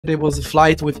It was a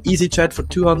flight with EasyJet for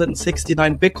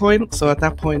 269 Bitcoin. So at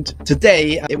that point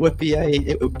today, it would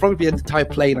probably be an entire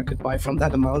plane I could buy from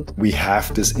that amount. We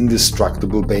have this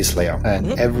indestructible base layer,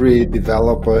 and every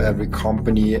developer, every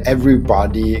company,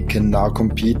 everybody can now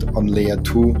compete on layer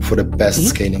 2 for the best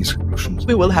scaling solutions.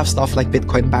 We will have stuff like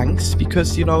Bitcoin banks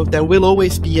because, there will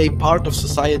always be a part of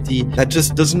society that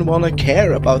just doesn't want to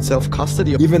care about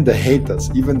self-custody. Even the haters,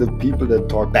 even the people that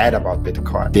talk bad about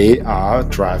Bitcoin, they are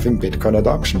driving Bitcoin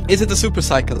adoption. Is it a super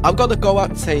cycle? I've got to go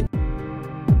out and say.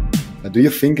 Do you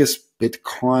think is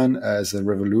Bitcoin as a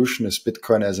revolution, is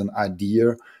Bitcoin as an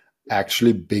idea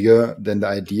actually bigger than the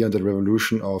idea and the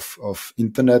revolution of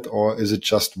internet, or is it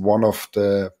just one of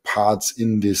the parts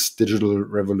in this digital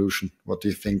revolution? What do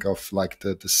you think of like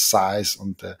the size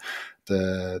and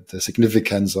the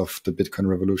significance of the Bitcoin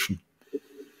revolution?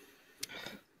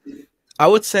 I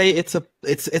would say it's a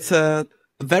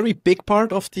very big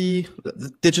part of the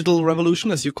digital revolution,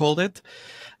 as you called it.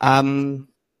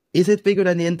 Is it bigger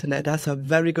than the internet? That's a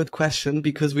very good question,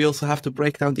 because we also have to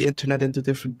break down the internet into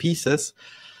different pieces.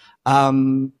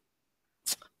 I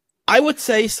would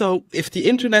say so. If the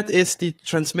internet is the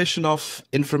transmission of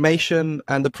information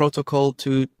and the protocol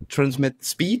to transmit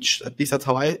speech, at least that's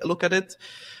how I look at it,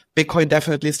 Bitcoin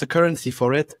definitely is the currency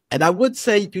for it. And I would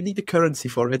say you need a currency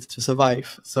for it to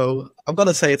survive. So I'm going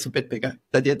to say it's a bit bigger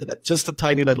than the internet, just a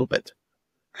tiny little bit.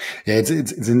 Yeah,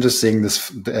 it's interesting, this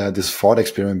thought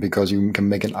experiment, because you can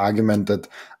make an argument that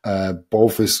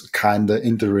both is kind of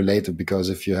interrelated, because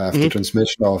if you have the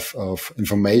transmission of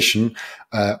information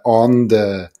on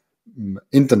the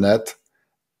internet,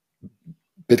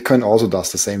 Bitcoin also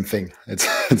does the same thing.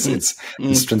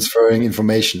 It's transferring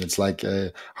information. It's like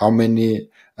how many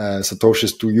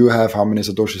Satoshis do you have? How many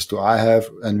Satoshis do I have?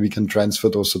 And we can transfer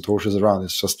those Satoshis around.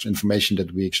 It's just information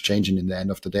that we exchange, and in the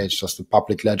end of the day, it's just a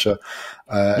public ledger,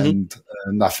 and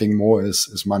nothing more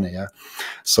is money. Yeah.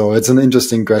 So it's an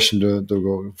interesting question to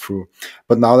go through.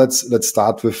 But now let's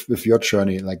start with your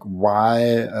journey. Like,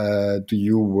 why do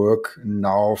you work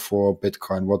now for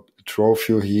Bitcoin? What drove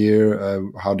you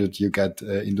here? How did you get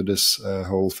into this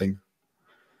whole thing?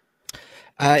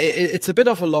 It's a bit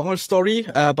of a longer story,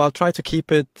 but I'll try to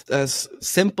keep it as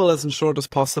simple and short as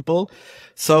possible.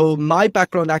 So my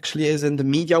background actually is in the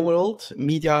media world,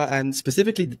 and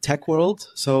specifically the tech world.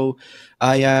 So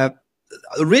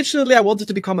originally I wanted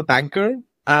to become a banker.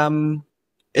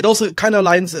 It also kind of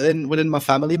aligns within my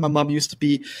family. My mom used to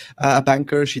be a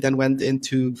banker. She then went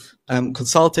into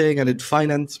consulting and into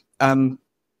finance.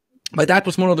 My dad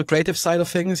was more on the creative side of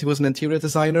things. He was an interior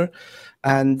designer,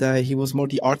 and he was more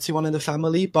the artsy one in the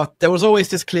family. But there was always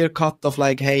this clear cut of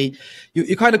like, hey,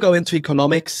 you kind of go into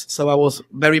economics. So I was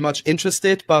very much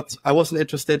interested, but I wasn't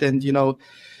interested in,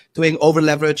 doing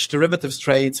over-leveraged derivatives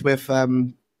trades with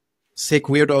sick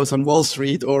weirdos on Wall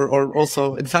Street or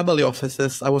also in family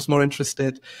offices. I was more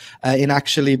interested in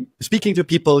actually speaking to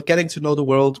people, getting to know the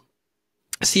world,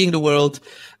 seeing the world.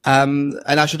 And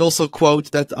I should also quote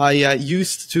that I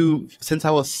used to, since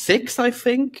I was 6, I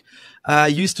think,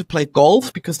 used to play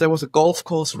golf, because there was a golf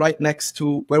course right next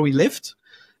to where we lived.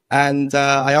 And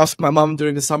I asked my mom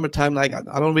during the summertime, like,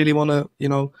 I don't really want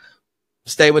to,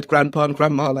 stay with grandpa and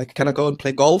grandma. Like, can I go and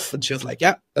play golf? And she was like,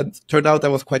 yeah. And it turned out I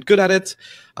was quite good at it.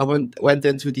 I went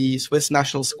into the Swiss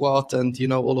national squad and,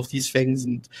 all of these things,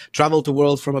 and traveled the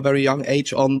world from a very young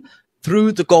age on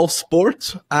through the golf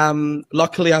sport.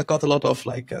 Luckily I got a lot of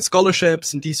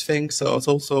scholarships and these things. So I was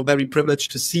also very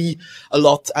privileged to see a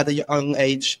lot at a young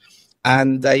age.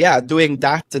 And doing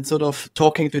that and sort of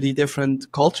talking to the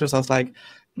different cultures, I was like,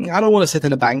 I don't want to sit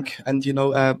in a bank and,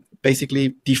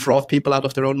 basically defraud people out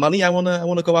of their own money. I want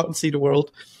to go out and see the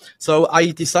world. So I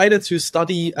decided to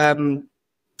study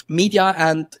media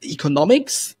and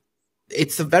economics.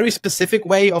 It's a very specific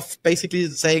way of basically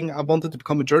saying I wanted to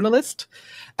become a journalist.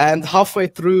 And halfway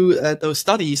through those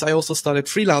studies, I also started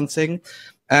freelancing.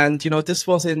 And, this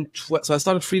was so I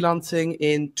started freelancing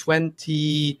in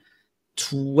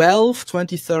 2012,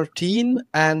 2013.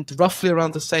 And roughly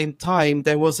around the same time,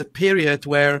 there was a period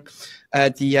where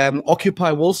the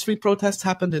Occupy Wall Street protests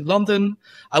happened in London.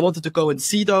 I wanted to go and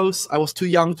see those. I was too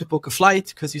young to book a flight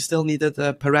because you still needed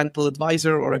a parental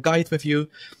advisor or a guide with you.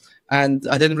 And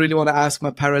I didn't really want to ask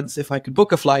my parents if I could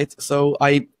book a flight. So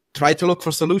I tried to look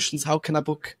for solutions. How can I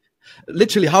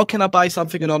buy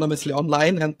something anonymously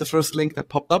online? And the first link that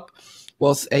popped up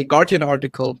was a Guardian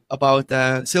article about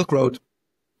Silk Road.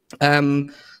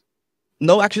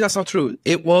 No, actually, that's not true.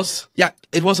 It was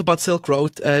about Silk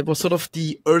Road. It was sort of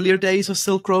the earlier days of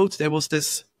Silk Road. There was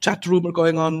this chat rumor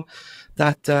going on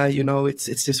that,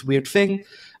 it's this weird thing.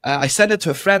 I sent it to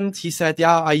a friend. He said,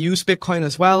 yeah, I use Bitcoin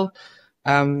as well.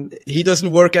 He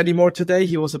doesn't work anymore today.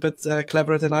 He was a bit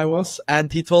cleverer than I was.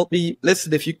 And he told me,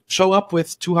 listen, if you show up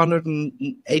with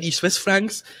 280 Swiss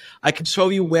francs, I can show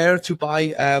you where to buy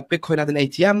Bitcoin at an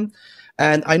ATM.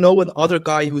 And I know an other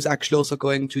guy who's actually also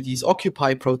going to these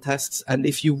Occupy protests. And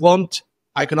if you want,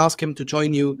 I can ask him to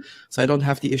join you so I don't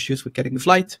have the issues with getting the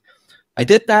flight. I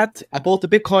did that. I bought the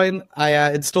Bitcoin.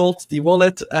 I installed the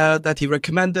wallet that he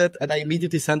recommended, and I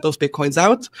immediately sent those Bitcoins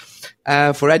out.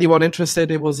 For anyone interested,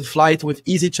 it was a flight with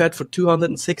EasyJet for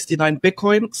 269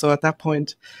 Bitcoin. So at that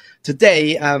point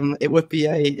today, it would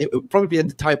probably be an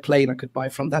entire plane I could buy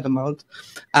from that amount.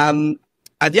 And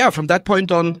yeah, from that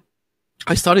point on,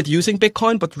 I started using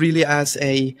Bitcoin, but really as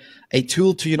a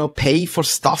tool to, pay for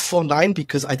stuff online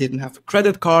because I didn't have a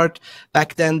credit card.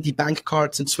 Back then, the bank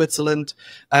cards in Switzerland,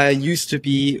 used to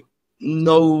be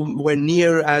nowhere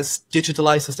near as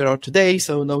digitalized as there are today.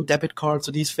 So no debit cards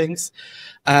or these things.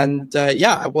 And,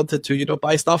 I wanted to,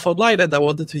 buy stuff online, and I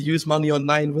wanted to use money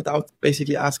online without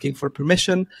basically asking for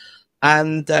permission.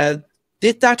 And,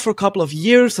 did that for a couple of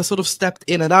years. I sort of stepped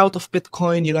in and out of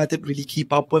Bitcoin. I didn't really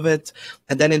keep up with it.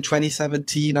 And then in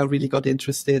 2017, I really got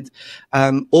interested.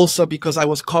 Also because I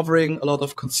was covering a lot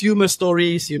of consumer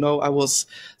stories. I was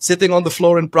sitting on the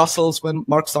floor in Brussels when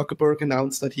Mark Zuckerberg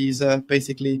announced that he's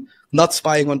basically not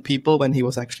spying on people when he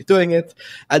was actually doing it.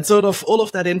 And sort of all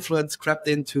of that influence crept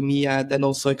into me, and then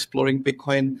also exploring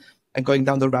Bitcoin and going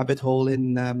down the rabbit hole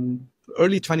in,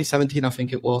 early 2017, I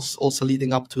think it was, also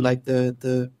leading up to like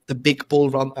the big bull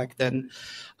run back then.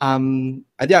 And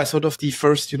yeah, sort of the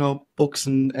first, books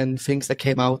and things that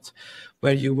came out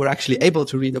where you were actually able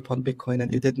to read upon Bitcoin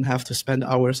and you didn't have to spend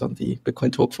hours on the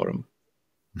Bitcoin Talk forum.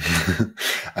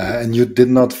 And you did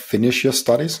not finish your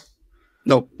studies?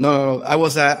 No. I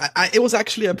was, it was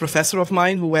actually a professor of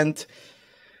mine who went,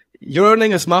 you're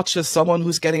earning as much as someone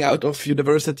who's getting out of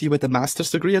university with a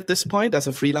master's degree at this point as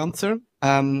a freelancer.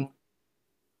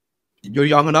 You're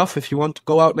young enough if you want to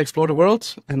go out and explore the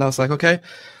world. And I was like, okay,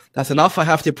 that's enough. I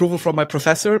have the approval from my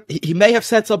professor. He may have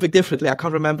said something differently. I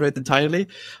can't remember it entirely.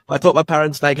 But I told my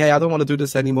parents, like, hey, I don't want to do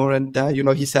this anymore. And,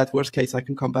 he said, worst case, I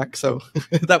can come back. So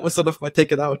that was sort of my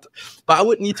ticket out. But I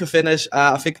would need to finish,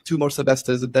 I think 2 more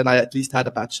semesters. And then I at least had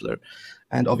a bachelor.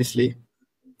 And obviously,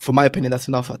 for my opinion, that's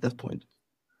enough at that point.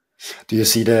 Do you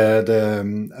see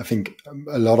I think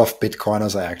a lot of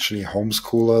Bitcoiners are actually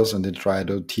homeschoolers, and they try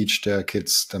to teach their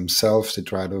kids themselves. They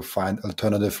try to find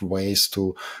alternative ways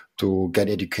to get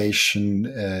education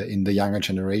in the younger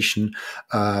generation.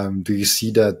 Do you see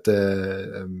that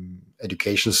the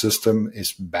education system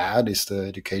is bad? Is the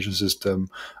education system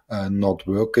not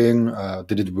working?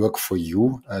 Did it work for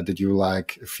you? Did you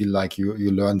feel like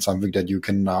you learned something that you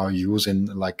can now use in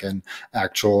like an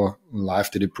actual life?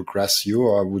 Did it progress you,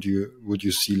 or would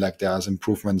you see like there's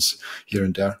improvements here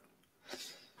and there?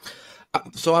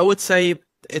 So I would say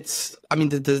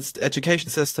the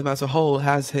education system as a whole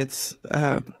has its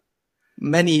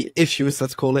many issues,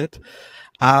 let's call it.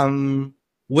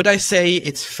 Would I say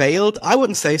it's failed? I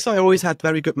wouldn't say so. I always had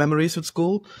very good memories with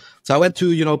school. So I went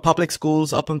to, public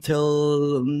schools up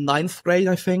until 9th grade,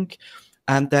 I think.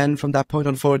 And then from that point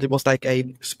on forward, it was like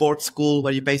a sports school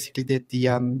where you basically did the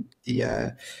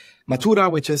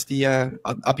Matura, which is the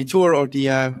Abitur, or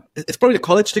it's probably a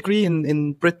college degree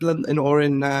in Britain or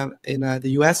in the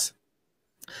US.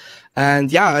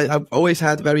 And yeah, I've always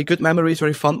had very good memories,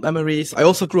 very fun memories. I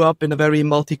also grew up in a very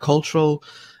multicultural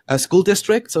school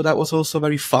district, so that was also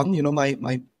very fun.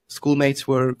 My schoolmates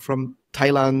were from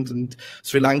Thailand and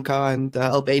Sri Lanka and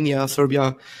Albania,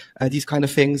 Serbia, these kind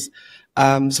of things.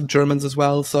 Some Germans as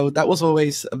well. So that was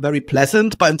always very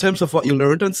pleasant. But in terms of what you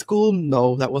learned in school,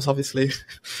 no, that was obviously,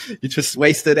 you just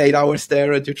wasted 8 hours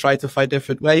there and you tried to find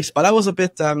different ways. But I was I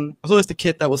was always the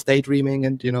kid that was daydreaming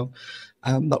and,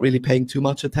 not really paying too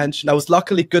much attention. I was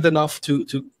luckily good enough to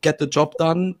get the job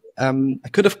done. I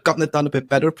could have gotten it done a bit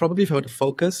better probably if I would have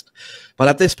focused. But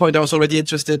at this point, I was already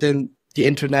interested in the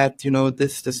internet,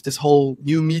 this whole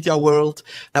new media world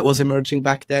that was emerging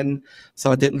back then.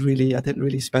 So I didn't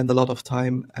really spend a lot of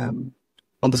time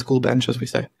on the school bench, as we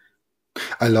say.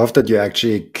 I love that you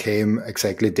actually came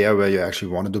exactly there where you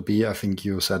actually wanted to be. I think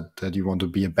you said that you want to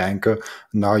be a banker.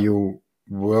 Now you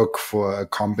work for a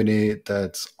company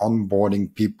that's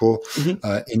onboarding people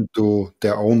into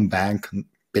their own bank,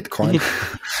 Bitcoin.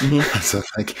 So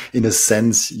like in a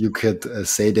sense, you could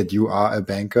say that you are a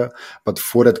banker, but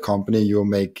for that company, you're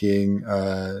making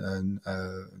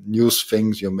news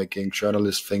things, you're making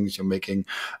journalist things, you're making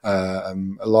a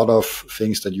lot of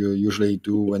things that you usually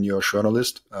do when you're a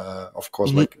journalist. Of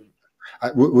course,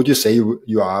 would you say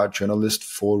you are a journalist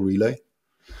for Relay?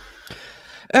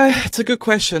 It's a good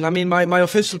question. I mean, my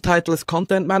official title is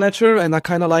content manager, and I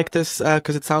kind of like this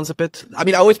because it sounds a bit. I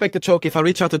mean, I always make the joke if I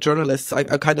reach out to journalists, I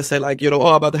kind of say like, oh,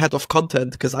 I'm the head of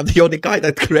content because I'm the only guy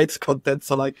that creates content.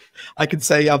 So like, I can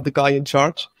say I'm the guy in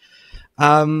charge.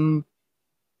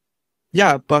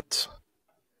 Ja, but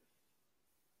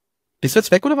bist du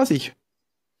jetzt weg oder was ich?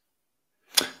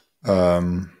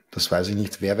 Das weiß ich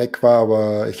nicht, wer weg war,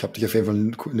 aber ich habe dich auf jeden Fall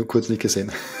nur kurz nicht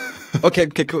gesehen. Okay,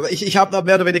 cool. Ich habe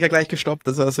mehr oder weniger gleich gestoppt.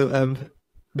 Das war so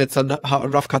mit so einer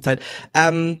rough cut time.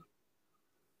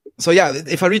 So yeah,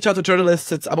 if I reach out to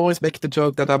journalists, I'm always making the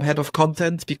joke that I'm head of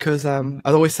content because I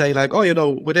always say like,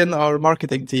 oh, within our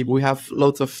marketing team we have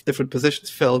loads of different positions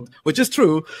filled, which is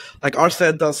true. Like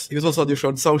Arsene he was also on your show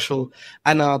on social.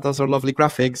 Anna does our lovely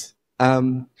graphics.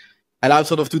 And I'll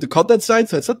sort of do the content side,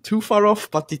 so it's not too far off,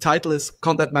 but the title is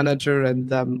content manager,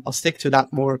 and I'll stick to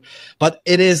that more. But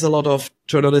it is a lot of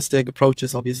journalistic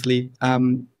approaches, obviously.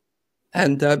 And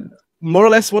more or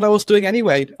less what I was doing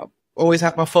anyway. Always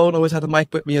had my phone, always had a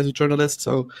mic with me as a journalist,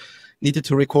 so needed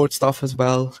to record stuff as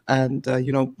well and,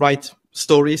 write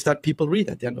stories that people read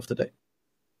at the end of the day.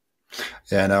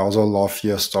 Yeah, and I also love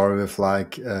your story with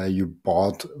like you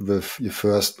bought with your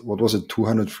first, what was it,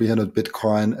 200, 300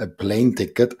 Bitcoin, a plane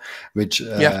ticket, which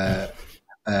leads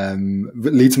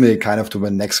me kind of to my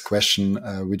next question,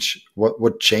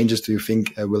 what changes do you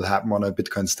think will happen on a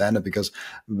Bitcoin standard? Because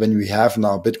when we have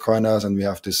now Bitcoiners and we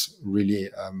have this really,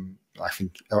 I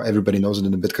think everybody knows it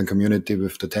in the Bitcoin community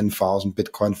with the 10,000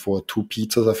 Bitcoin for 2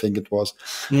 pizzas, I think it was.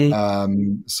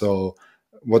 So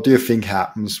what do you think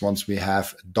happens once we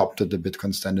have adopted the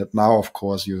Bitcoin standard? Now, of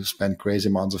course, you spend crazy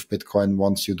amounts of Bitcoin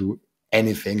once you do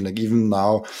anything. Like even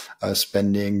now,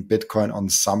 spending Bitcoin on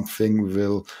something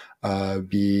will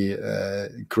be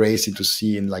crazy to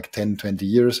see in like 10, 20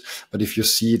 years. But if you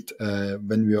see it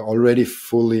when we already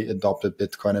fully adopted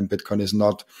Bitcoin and Bitcoin is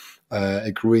not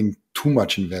accruing too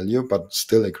much in value, but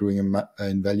still accruing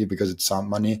in value because it's sound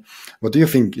money. What do you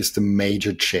think is the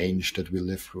major change that we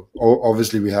live through?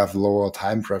 Obviously, we have lower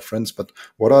time preference, but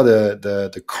what are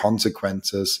the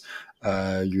consequences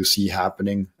you see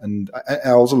happening? And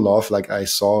I also love, like I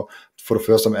saw for the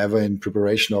first time ever in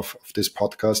preparation of this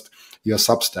podcast, your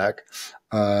Substack.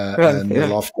 I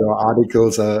loved your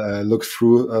articles. Looked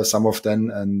through some of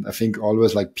them, and I think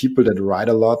always like people that write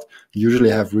a lot usually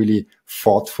have really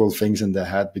thoughtful things in their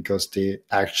head because they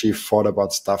actually thought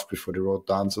about stuff before they wrote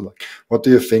down. So like, what do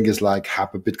you think is like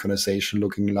hyper Bitcoinization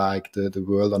looking like, the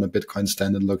world on a Bitcoin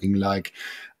standard looking like?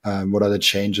 What are the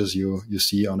changes you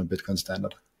see on a Bitcoin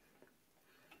standard?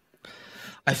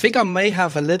 I think I may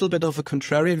have a little bit of a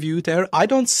contrarian view there. I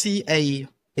don't see a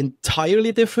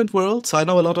entirely different world. So I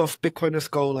know a lot of Bitcoiners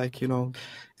go like,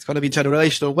 it's going to be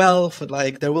generational wealth and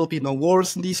like there will be no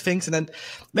wars and these things. And then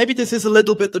maybe this is a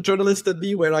little bit the journalist in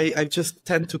me where I just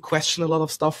tend to question a lot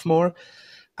of stuff more,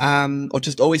 or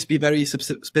just always be very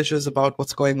suspicious about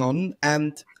what's going on.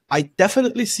 And I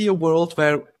definitely see a world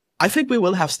where I think we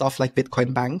will have stuff like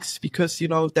Bitcoin banks because,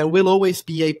 there will always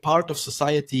be a part of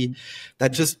society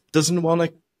that just doesn't want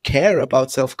to care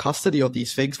about self-custody of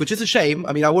these things, which is a shame.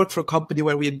 I mean, I work for a company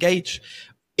where we engage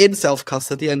in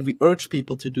self-custody and we urge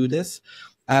people to do this.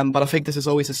 But I think this is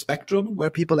always a spectrum where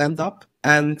people end up.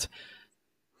 And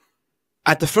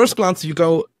at the first glance, you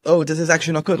go, oh, this is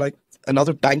actually not good, like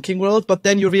another banking world. But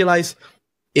then you realize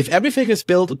if everything is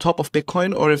built on top of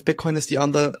Bitcoin or if Bitcoin is the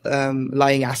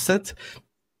underlying asset,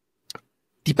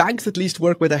 the banks at least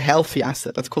work with a healthy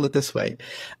asset. Let's call it this way.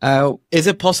 Is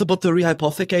it possible to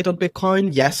rehypothecate on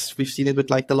Bitcoin? Yes, we've seen it with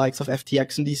like the likes of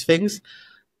FTX and these things.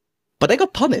 But they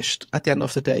got punished at the end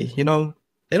of the day. They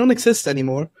don't exist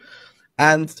anymore.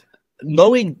 And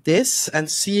knowing this and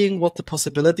seeing what the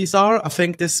possibilities are, I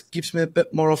think this gives me a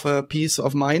bit more of a peace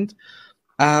of mind.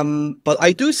 But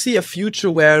I do see a future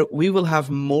where we will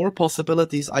have more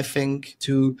possibilities, I think,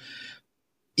 to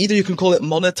either you can call it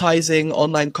monetizing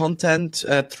online content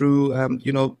through,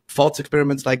 thoughts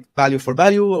experiments like value for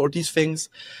value or these things,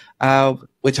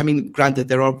 which, I mean, granted,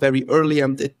 they are very early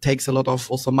and it takes a lot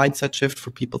of also mindset shift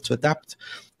for people to adapt.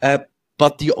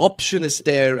 But the option is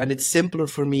there and it's simpler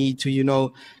for me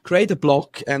to, create a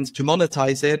block and to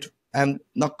monetize it and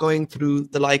not going through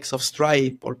the likes of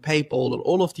Stripe or PayPal or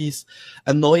all of these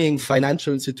annoying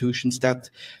financial institutions that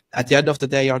at the end of the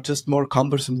day are just more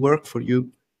cumbersome work for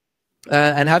you.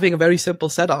 And having a very simple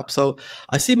setup. So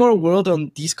I see more world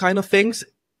on these kind of things.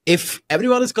 If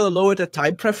everyone is going to lower their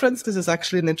time preference, this is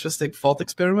actually an interesting thought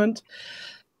experiment.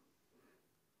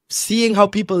 Seeing how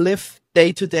people live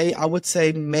day to day, I would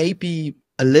say maybe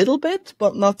a little bit,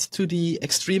 but not to the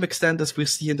extreme extent as we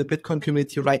see in the Bitcoin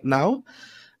community right now.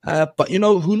 But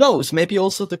who knows? Maybe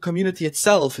also the community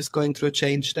itself is going through a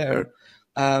change there.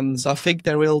 So I think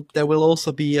there will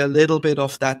also be a little bit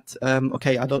of that.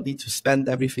 Okay, I don't need to spend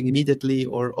everything immediately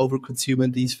or over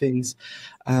consuming these things.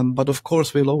 But of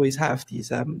course, we'll always have these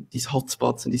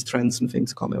hotspots and these trends and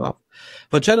things coming up.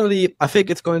 But generally, I think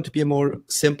it's going to be a more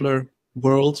simpler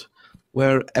world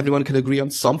where everyone can agree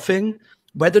on something.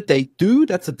 Whether they do,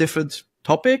 that's a different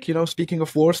topic. Speaking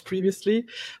of wars previously,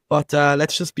 but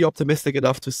let's just be optimistic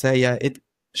enough to say it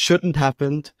shouldn't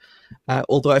happen.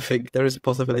 Although I think there is a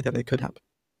possibility that it could happen.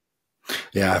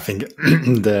 Yeah, I think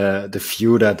the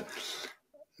view that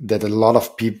a lot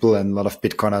of people and a lot of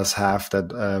Bitcoiners have,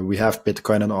 that we have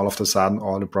Bitcoin and all of a sudden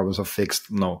all the problems are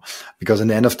fixed. No, because in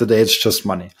the end of the day, it's just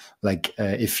money. Like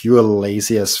if you are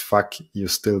lazy as fuck, you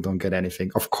still don't get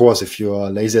anything. Of course, if you are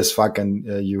lazy as fuck and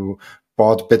you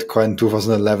bought Bitcoin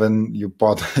 2011, you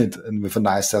bought it with a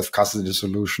nice self-custody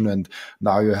solution, and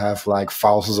now you have like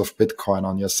thousands of Bitcoin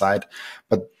on your side.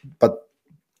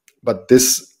 But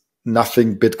this,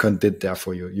 nothing Bitcoin did there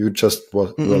for you. You just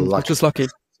were lucky. Just lucky.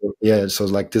 So, yeah. So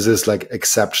like this is like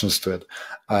exceptions to it.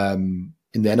 In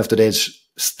the end of the day, it's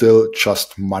still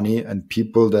just money, and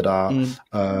people that are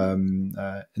and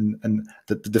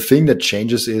the thing that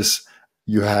changes is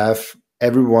you have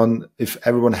everyone. If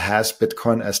everyone has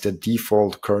Bitcoin as their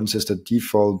default currency, as their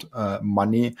default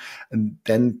money, and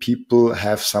then people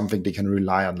have something they can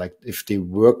rely on. Like if they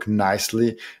work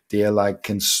nicely, they like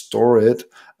can store it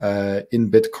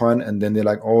in Bitcoin, and then they're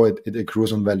like, oh, it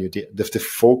accrues on value. If the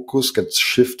focus gets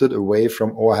shifted away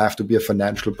from, oh, I have to be a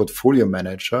financial portfolio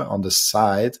manager on the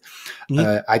side,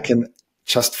 I can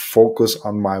just focus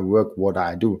on my work, what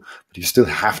I do. But you still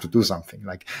have to do something.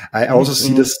 Like I also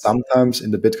see this sometimes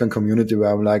in the Bitcoin community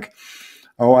where I'm like,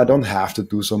 oh, I don't have to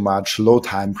do so much, low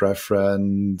time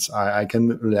preference. I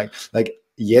can like,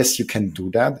 yes, you can do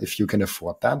that if you can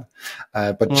afford that.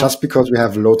 But just because we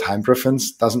have low time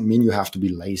preference doesn't mean you have to be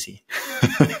lazy.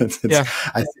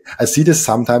 I see this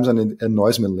sometimes and it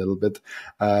annoys me a little bit.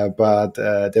 But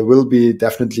there will be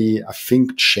definitely, I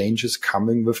think, changes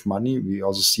coming with money. We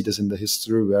also see this in the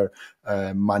history where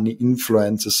money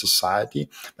influences society.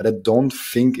 But I don't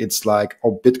think it's like,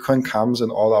 oh, Bitcoin comes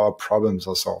and all our problems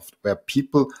are solved. Where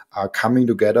people are coming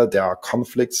together, there are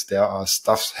conflicts, there are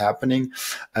stuffs happening.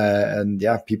 And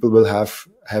yeah, people will have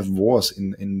wars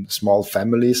in small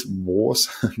families, wars,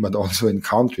 but also in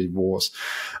country wars.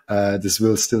 This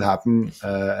will still happen.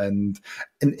 And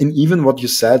even what you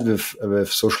said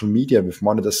with social media, with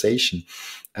monetization,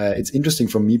 it's interesting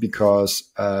for me because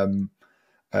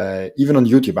even on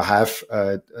YouTube, I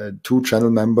have 2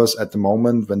 channel members at the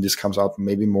moment. When this comes out,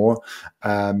 maybe more.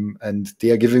 And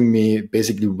they are giving me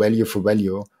basically value for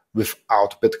value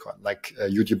without Bitcoin. Like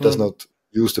YouTube does not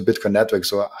use the Bitcoin network.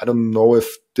 So I don't know if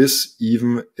this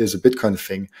even is a Bitcoin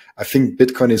thing. I think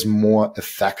Bitcoin is more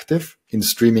effective in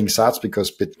streaming sats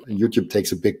because YouTube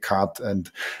takes a big cut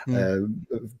and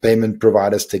payment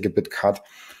providers take a big cut.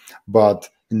 But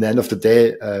in the end of the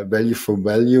day, value for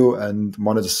value and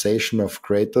monetization of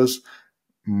creators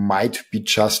might be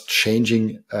just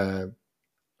changing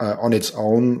on its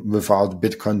own without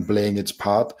Bitcoin playing its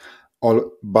part.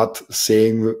 But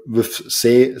saying with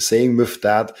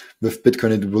that, with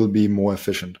Bitcoin, it will be more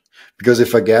efficient. Because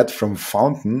if I get from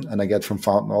Fountain, and I get from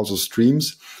Fountain also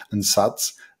streams and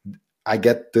sats, I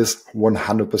get this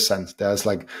 100%. There's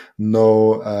like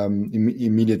no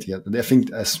immediate yet. I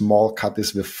think a small cut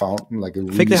is with Fountain, like a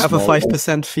really I think they have a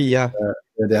 5% fee, yeah.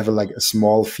 They have like a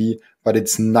small fee, but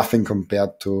it's nothing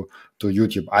compared to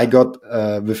YouTube. I got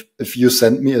if you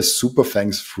send me a super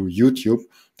thanks through YouTube,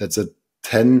 that's a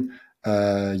 10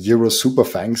 euro super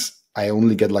thanks. I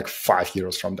only get like 5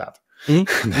 euros from that.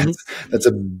 That's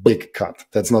a big cut.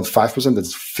 That's not 5%,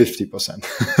 that's 50%.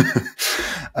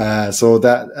 So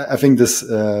that I think this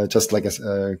just like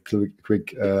a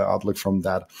quick outlook from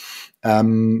that.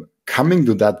 Coming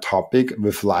to that topic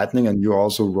with Lightning, and you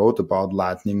also wrote about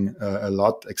Lightning a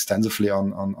lot extensively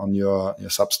on your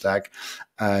Substack.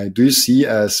 Do you see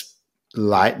as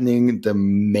Lightning the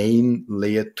main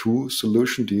layer 2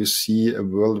 solution? Do you see a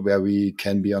world where we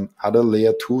can be on other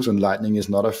layer 2s and Lightning is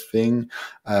not a thing?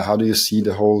 How do you see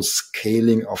the whole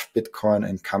scaling of Bitcoin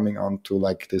and coming on to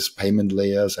like this payment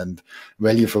layers and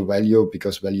value for value?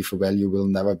 Because value for value will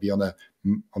never be on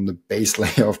the base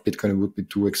layer of Bitcoin. It would be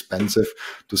too expensive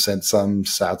to send some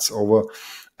sats over.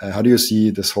 How do you see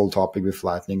this whole topic with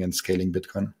Lightning and scaling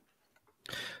Bitcoin?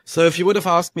 So if you would have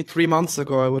asked me 3 months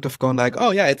ago, I would have gone like,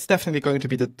 oh yeah, it's definitely going to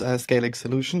be the scaling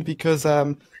solution because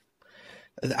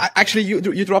actually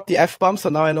you dropped the F-bomb, so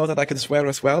now I know that I can swear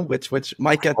as well, which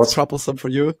might get troublesome for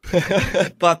you.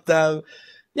 But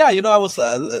yeah, I was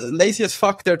lazy as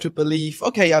fuck there to believe,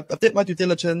 okay, I did my due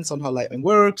diligence on how Lightning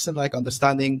works and like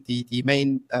understanding the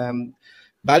main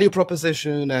value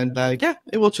proposition, and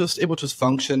it will just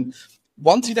function.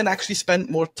 Once you then actually spend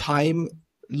more time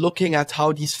looking at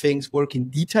how these things work in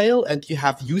detail and you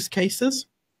have use cases,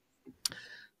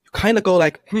 you kind of go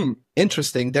like,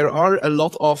 interesting. There are a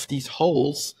lot of these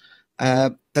holes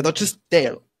that are just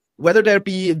there, whether there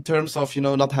be in terms of,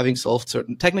 not having solved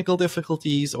certain technical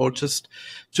difficulties, or just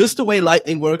the way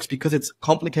Lightning works, because it's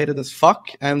complicated as fuck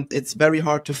and it's very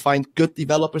hard to find good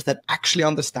developers that actually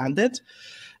understand it.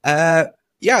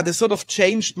 This sort of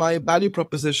changed my value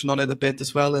proposition on it a bit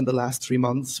as well in the last 3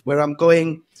 months, where I'm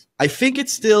going, I think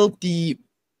it's still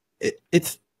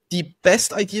it's the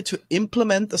best idea to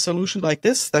implement a solution like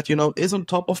this that, is on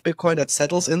top of Bitcoin, that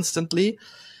settles instantly.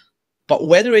 But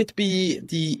whether it be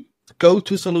the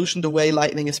go-to solution the way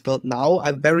Lightning is built now,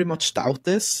 I very much doubt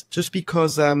this, just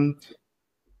because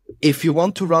if you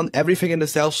want to run everything in a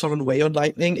self-sovereign way on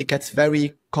Lightning, it gets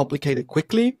very complicated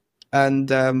quickly.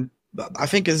 And I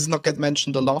think it does not get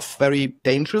mentioned enough, very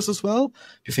dangerous as well.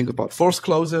 If you think about force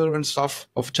closure and stuff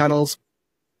of channels.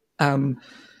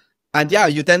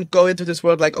 You then go into this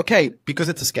world like, okay, because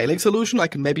it's a scaling solution, I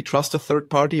can maybe trust a third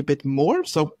party a bit more.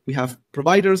 So we have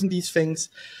providers and these things.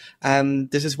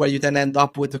 And this is where you then end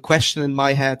up with a question in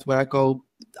my head where I go,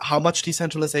 how much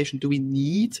decentralization do we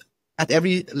need at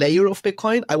every layer of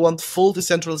Bitcoin? I want full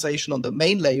decentralization on the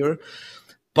main layer.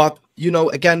 But,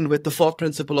 again, with the thought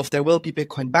principle of there will be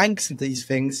Bitcoin banks and these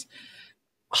things,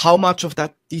 how much of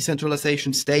that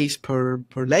decentralization stays per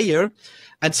layer?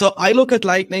 And so I look at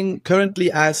Lightning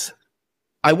currently as,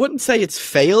 I wouldn't say it's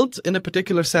failed in a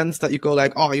particular sense that you go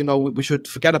like, we should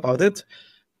forget about it.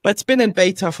 But it's been in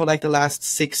beta for like the last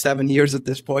 6-7 years at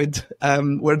this point.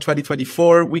 We're in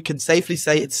 2024. We can safely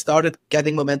say it started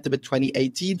getting momentum in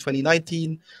 2018,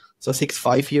 2019. So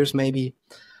 5 years maybe.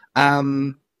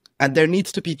 And there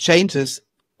needs to be changes.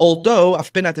 Although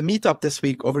I've been at a meetup this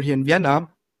week over here in Vienna,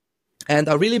 and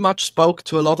I really much spoke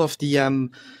to a lot of the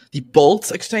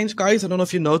Bolts exchange guys. I don't know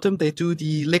if you know them. They do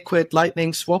the liquid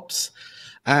Lightning swaps.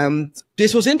 And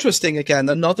this was interesting again,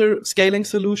 another scaling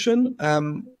solution,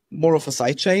 more of a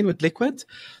sidechain with Liquid,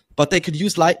 but they could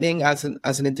use Lightning as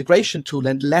an integration tool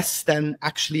and less than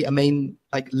actually a main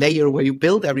layer where you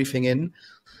build everything in.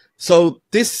 So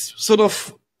this sort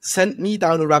of sent me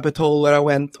down a rabbit hole where I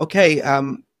went, okay,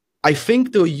 I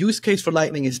think the use case for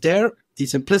Lightning is there. The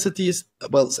simplicity is,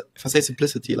 well, if I say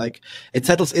simplicity, it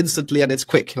settles instantly and it's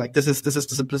quick. This is the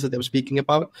simplicity I'm speaking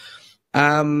about.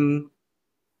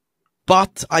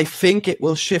 But I think it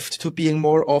will shift to being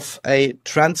more of a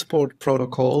transport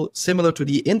protocol, similar to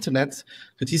the internet,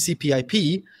 to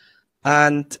TCP/IP,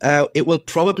 and it will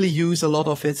probably use a lot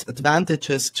of its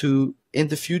advantages to, in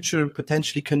the future,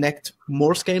 potentially connect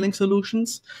more scaling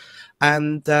solutions.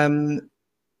 And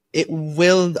it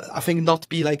will, I think, not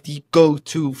be like the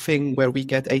go-to thing where we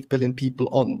get 8 billion people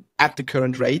on at the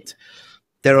current rate.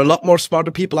 There are a lot more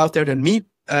smarter people out there than me.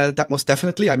 That most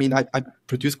definitely. I mean, I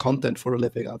produce content for a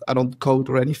living. I don't code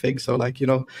or anything. So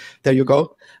there you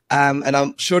go. And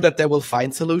I'm sure that they will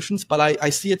find solutions, but I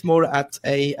see it more at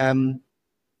a,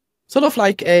 sort of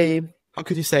like a, how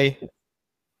could you say,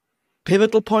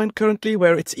 pivotal point currently,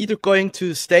 where it's either going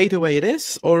to stay the way it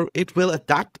is or it will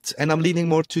adapt. And I'm leaning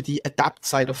more to the adapt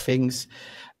side of things.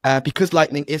 Because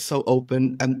Lightning is so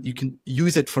open and you can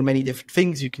use it for many different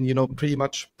things. You can, pretty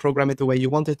much program it the way you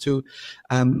want it to.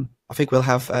 I think we'll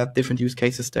have different use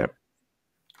cases there.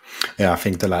 Yeah, I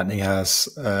think the Lightning has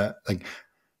the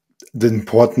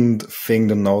important thing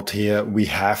to note here. We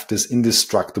have this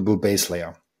indestructible base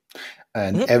layer,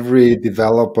 and every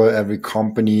developer, every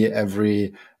company,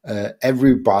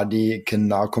 everybody can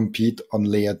now compete on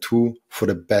layer 2 for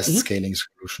the best scaling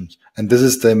solutions. And this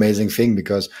is the amazing thing,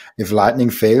 because if Lightning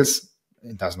fails,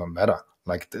 it does not matter.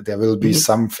 There will be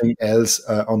something else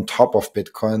on top of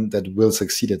Bitcoin that will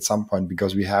succeed at some point,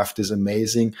 because we have this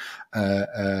amazing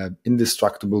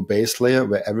indestructible base layer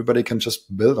where everybody can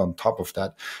just build on top of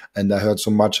that. And I heard so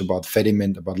much about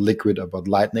Fedimint, about Liquid, about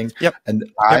Lightning. And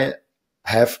I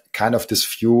have kind of this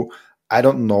view. I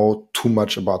don't know too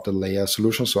much about the layer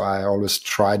solution, so I always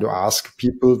try to ask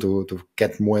people to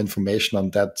get more information on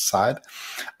that side.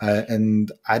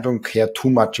 And I don't care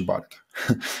too much about it.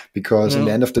 Because in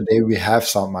the end of the day, we have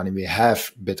sound money, we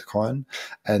have Bitcoin.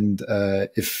 And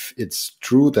if it's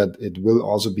true that it will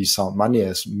also be sound money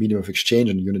as medium of exchange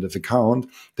and unit of account,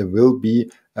 there will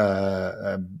be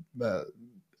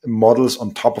models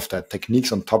on top of that,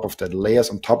 techniques on top of that, layers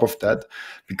on top of that,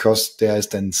 because there is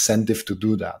the incentive to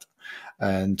do that.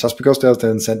 And just because there's the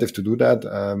incentive to do that,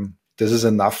 this is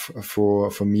enough for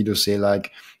me to say,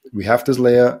 like, we have this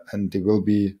layer and they will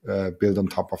be built on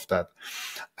top of that.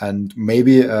 And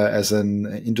maybe as an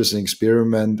interesting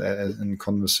experiment and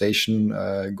conversation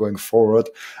going forward,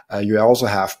 you also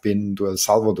have been to El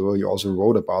Salvador. You also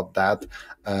wrote about that,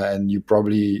 and you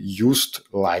probably used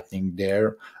Lightning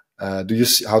there. How do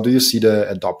you see the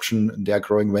adoption there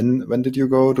growing? When did you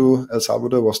go to El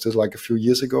Salvador? Was this like a few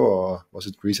years ago, or was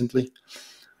it recently?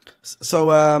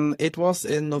 So it was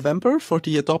in November for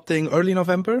the adopting, early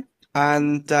November,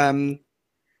 and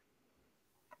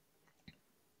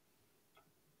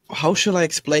how shall I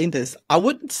explain this? I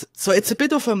wouldn't. So it's a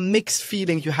bit of a mixed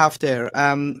feeling you have there.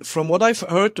 From what I've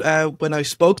heard when I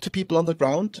spoke to people on the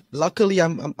ground, luckily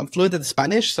I'm fluent in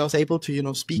Spanish, so I was able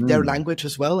to speak their language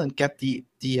as well and get the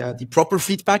proper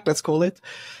feedback, let's call it,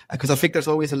 because I think there's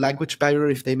always a language barrier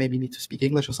if they maybe need to speak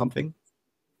English or something.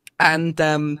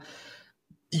 And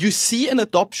you see an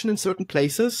adoption in certain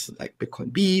places like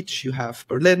Bitcoin Beach. You have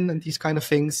Berlin and these kind of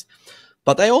things.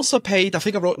 But I also paid, I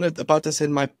think I wrote about this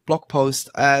in my blog post,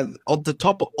 on the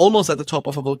top, almost at the top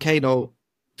of a volcano,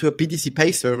 to a BTC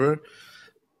Pay server.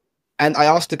 And I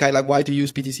asked the guy, like, why do you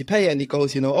use BTC Pay? And he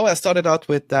goes, I started out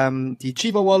with the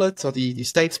Chivo wallet, or the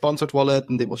state-sponsored wallet,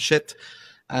 and it was shit.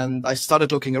 And I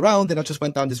started looking around, and I just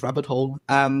went down this rabbit hole.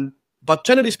 But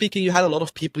generally speaking, you had a lot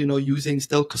of people, using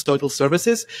still custodial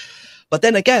services. But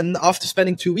then again, after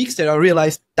spending 2 weeks there, I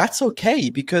realized that's okay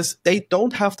because they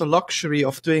don't have the luxury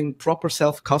of doing proper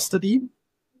self-custody.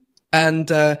 And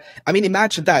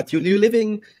imagine that. You're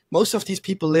living, most of these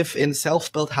people live in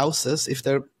self-built houses if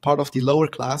they're part of the lower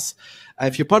class.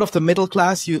 If you're part of the middle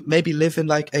class, you maybe live in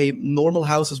like a normal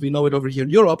house as we know it over here in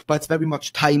Europe, but it's very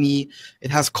much tiny.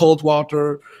 It has cold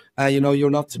water. You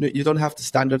don't have the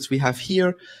standards we have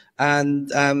here. And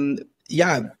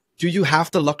do you have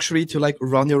the luxury to like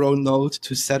run your own node,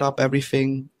 to set up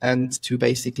everything and to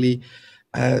basically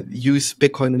use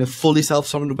Bitcoin in a fully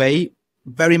self-sovereign way?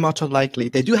 Very much unlikely.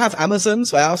 They do have Amazon,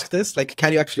 so I asked this, like,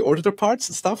 can you actually order their parts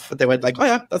and stuff? And they went like, oh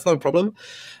yeah, that's not a problem.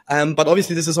 But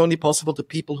obviously this is only possible to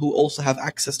people who also have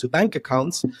access to bank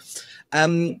accounts.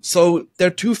 So there are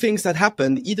two things that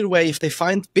happen. Either way, if they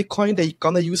find Bitcoin, they're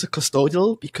gonna use a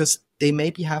custodial because they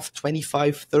maybe have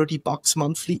 $25-30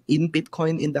 monthly in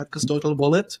Bitcoin in that custodial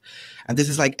wallet. And this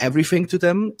is like everything to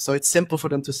them. So it's simple for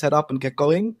them to set up and get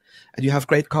going. And you have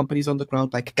great companies on the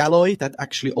ground like Galloy that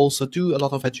actually also do a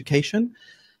lot of education.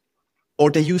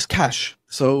 Or they use cash.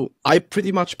 So I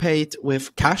pretty much paid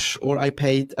with cash, or I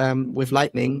paid with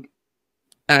Lightning.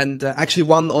 And actually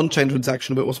one on-chain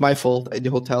transaction, but it was my fault in the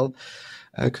hotel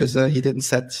because he didn't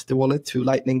set the wallet to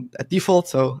Lightning at default.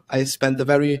 So I spent a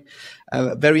very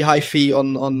high fee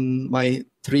on my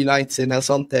 3 nights in El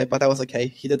Sonte, but that was okay.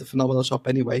 He did a phenomenal job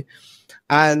anyway.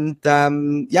 And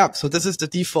so this is the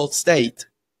default state.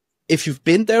 If you've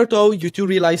been there, though, you do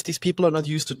realize these people are not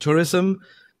used to tourism.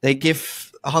 They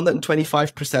give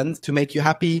 125% to make you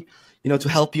happy, to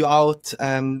help you out.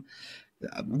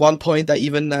 At one point, I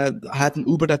even had an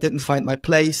Uber that didn't find my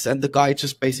place, and the guy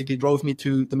just basically drove me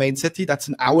to the main city. That's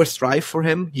an hour's drive for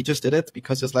him. He just did it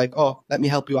because it's like, oh, let me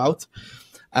help you out.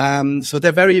 So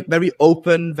they're very, very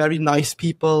open, very nice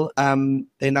people.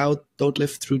 They now don't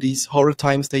live through these horror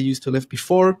times they used to live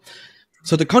before.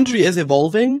 So the country is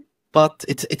evolving, but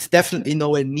it's definitely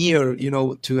nowhere near,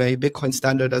 to a Bitcoin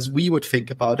standard as we would think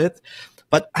about it.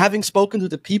 But having spoken to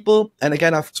the people, and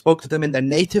again, I've spoken to them in their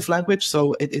native language,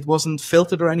 so it wasn't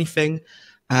filtered or anything.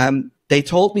 They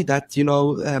told me that,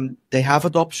 they have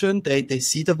adoption, they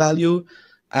see the value.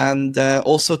 And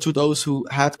also to those who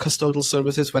had custodial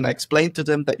services, when I explained to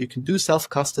them that you can do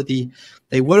self-custody,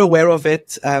 they were aware of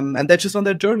it, and they're just on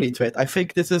their journey to it. I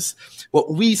think this is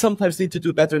what we sometimes need to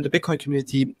do better in the Bitcoin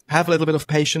community. Have a little bit of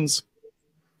patience,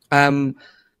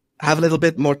 have a little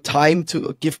bit more time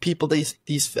to give people these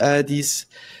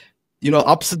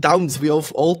ups and downs we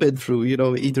have all been through,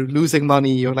 either losing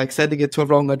money or like sending it to a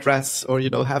wrong address or,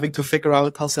 having to figure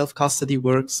out how self-custody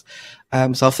works.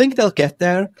 So I think they'll get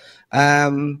there.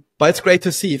 But it's great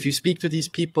to see if you speak to these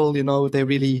people, they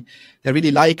really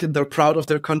like and they're proud of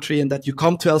their country, and that you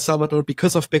come to El Salvador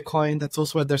because of Bitcoin. That's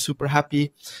also why they're super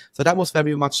happy. So that was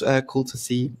very much cool to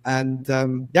see. And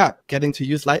getting to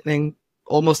use Lightning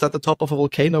almost at the top of a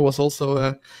volcano was also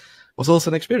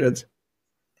an experience.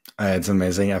 It's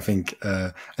amazing. I think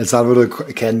El Salvador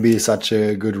can be such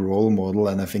a good role model,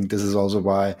 and I think this is also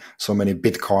why so many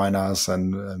Bitcoiners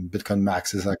and Bitcoin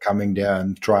maxis are coming there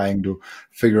and trying to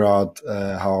figure out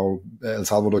how El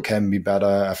Salvador can be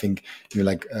better. I think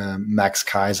like Max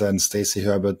Kaiser and Stacy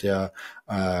Herbert, they are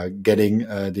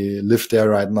they live there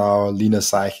right now. Lina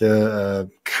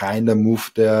Seiche kind of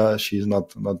moved there. She's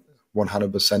not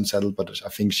 100% settled, but I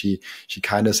think she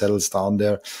kind of settles down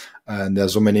there, and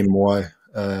there's so many more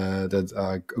that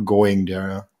are going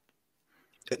there.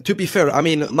 To be fair, I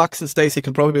mean, Max and Stacy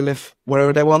can probably live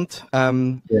wherever they want.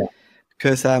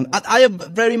 Because I am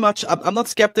very much, I'm not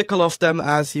skeptical of them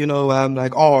as, you know,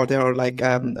 like, oh, they're like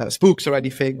spooks or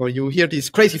anything, or you hear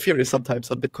these crazy theories sometimes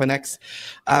on Bitcoin X.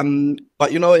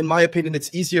 But, you know, in my opinion,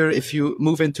 it's easier if you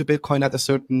move into Bitcoin at a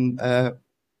certain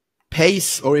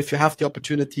pace, or if you have the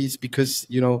opportunities, because,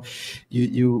 you know,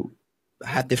 you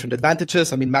had different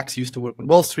advantages. I mean, Max used to work on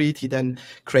Wall Street. He then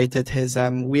created his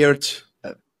weird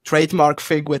trademark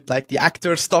thing with like the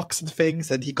actor stocks and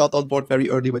things, and he got on board very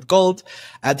early with gold,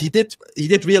 and he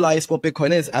did realize what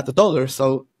Bitcoin is at $1,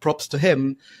 so props to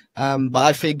him. But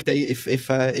I think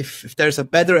if there's a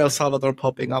better El Salvador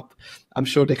popping up, I'm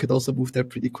sure they could also move there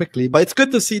pretty quickly. But it's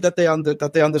good to see that they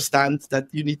understand that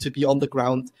you need to be on the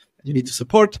ground, you need to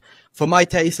support. For my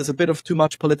taste, there's a bit of too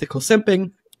much political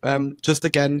simping. Just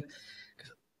again,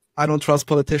 I don't trust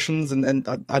politicians, and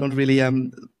I don't really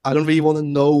want to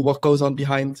know what goes on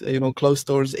behind, you know, closed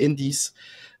doors in these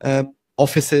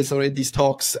offices or in these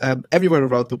talks everywhere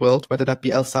around the world, whether that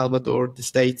be El Salvador, the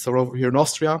States, or over here in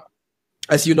Austria.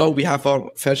 As you know, we have our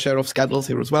fair share of scandals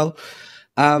here as well.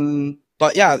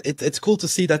 But yeah, it's cool to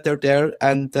see that they're there,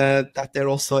 and that they're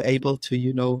also able to,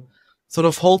 you know, sort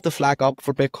of hold the flag up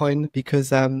for Bitcoin,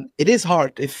 because it is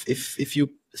hard if you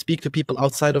speak to people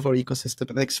outside of our ecosystem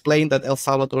and explain that El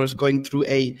Salvador is going through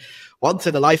a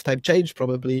once-in-a-lifetime change,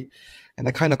 probably. And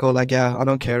I kind of go like, yeah, I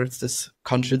don't care. It's this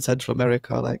country in Central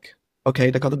America. Like,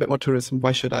 okay, they got a bit more tourism.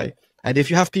 Why should I? And if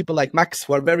you have people like Max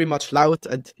who are very much loud,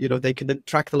 and, you know, they can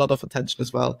attract a lot of attention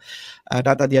as well,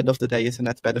 that at the end of the day is a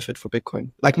net benefit for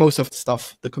Bitcoin, like most of the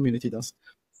stuff the community does.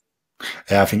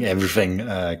 Yeah, I think everything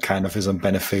kind of is a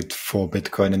benefit for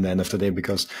Bitcoin in the end of the day,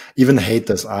 because even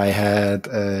haters I had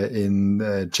in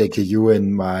JKU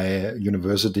in my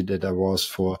university that I was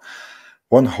for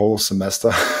one whole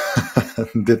semester,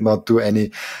 did not do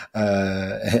any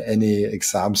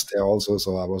exams there also,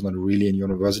 so I was not really in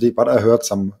university, but I heard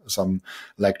some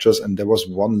lectures, and there was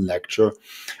one lecture,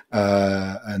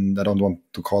 and I don't want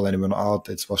to call anyone out,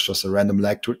 it was just a random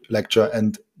lecture,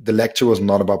 and the lecture was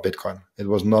not about Bitcoin. It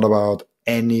was not about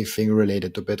anything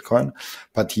related to Bitcoin,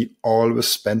 but he always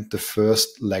spent the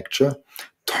first lecture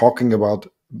talking about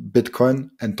Bitcoin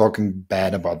and talking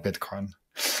bad about Bitcoin.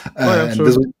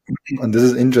 And this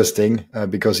is interesting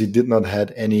because he did not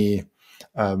had any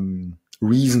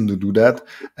reason to do that.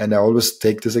 And I always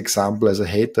take this example as a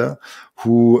hater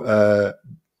who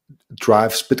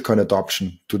drives Bitcoin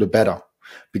adoption to the better.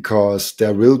 Because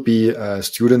there will be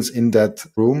students in that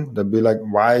room that be like,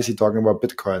 why is he talking about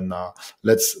Bitcoin now?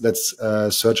 Let's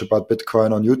search about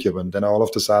Bitcoin on YouTube. And then all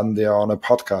of a sudden they are on a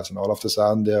podcast, and all of a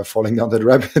sudden they are falling down that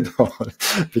rabbit hole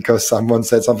because someone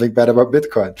said something bad about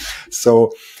Bitcoin.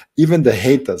 So even the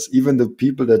haters, even the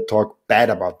people that talk bad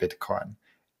about Bitcoin,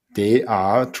 they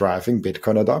are driving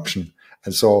Bitcoin adoption.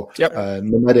 And so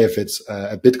no matter if it's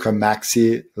a Bitcoin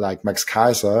maxi like Max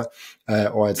Kaiser,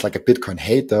 or it's like a Bitcoin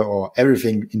hater, or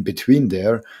everything in between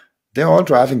there, they're all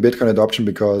driving Bitcoin adoption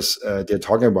because they're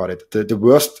talking about it. The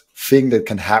worst thing that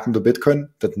can happen to Bitcoin,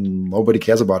 that nobody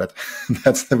cares about it.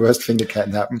 That's the worst thing that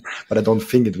can happen, but I don't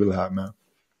think it will happen.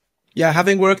 Yeah,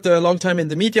 having worked a long time in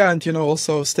the media, and, you know,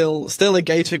 also still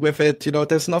engaging with it, you know,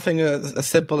 there's nothing as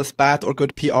simple as bad or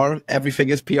good PR. Everything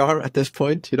is PR at this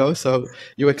point, you know, so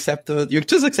you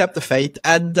just accept the fate.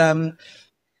 And,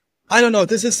 I don't know,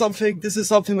 this is something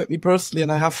with me personally,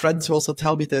 and I have friends who also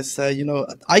tell me this, you know,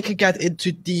 I could get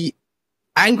into the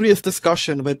angriest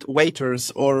discussion with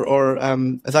waiters or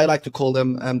as I like to call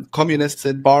them, communists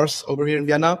in bars over here in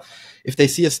Vienna, if they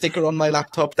see a sticker on my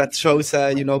laptop that shows,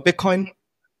 you know, Bitcoin.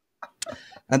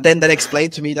 And then they explain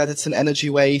to me that it's an energy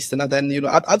waste. And then, you know,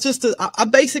 I'm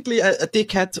basically a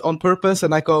dickhead on purpose.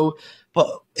 And I go, but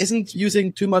isn't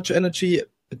using too much energy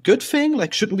a good thing?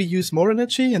 Like, shouldn't we use more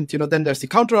energy? And, you know, then there's the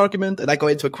counter argument, and I go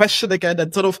into a question again,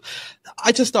 and sort of,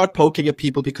 I just start poking at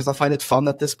people because I find it fun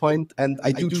at this point, and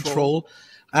I do troll.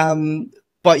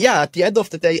 But yeah, at the end of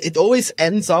the day, it always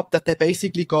ends up that they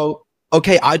basically go,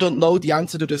 okay, I don't know the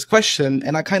answer to this question.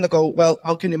 And I kind of go, well,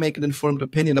 how can you make an informed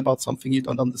opinion about something you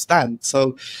don't understand?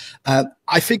 So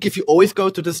I think if you always go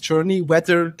to this journey,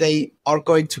 whether they are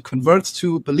going to convert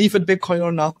to believe in Bitcoin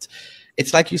or not,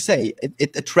 it's like you say,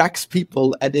 it attracts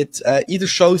people, and it either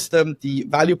shows them the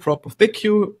value prop of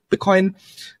Bitcoin,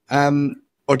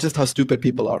 or just how stupid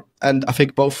people are. And I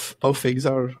think both things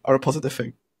are a positive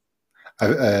thing.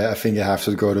 I think I have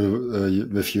to go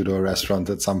with you to a restaurant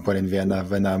at some point in Vienna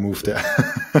when I move there.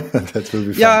 That will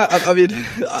be fun. Yeah, I mean,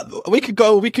 we could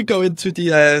go into the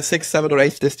 6th, 7th, or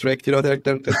 8th district. You know, they're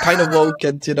kind of woke,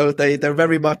 and you know they're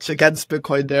very much against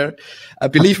Bitcoin there.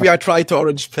 Believe me, I tried to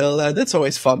orange pill, and it's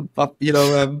always fun. But you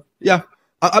know, yeah,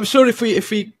 I'm sure if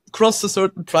we cross a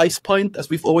certain price point, as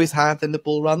we've always had in the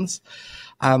bull runs,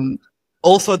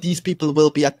 also these people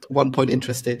will be at one point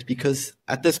interested, because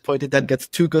at this point it then gets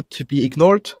too good to be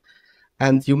ignored,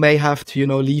 and you may have to, you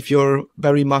know, leave your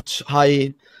very much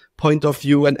high point of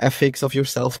view and ethics of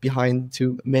yourself behind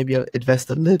to maybe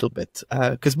invest a little bit,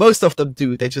 because most of them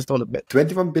do, they just don't admit.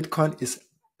 21 Bitcoin is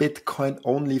Bitcoin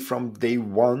only from day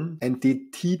one, and they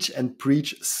teach and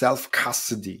preach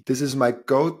self-custody. This is my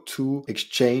go-to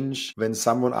exchange when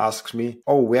someone asks me,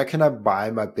 oh, where can I buy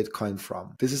my Bitcoin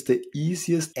from? This is the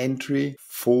easiest entry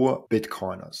for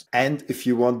Bitcoiners. And if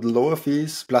you want lower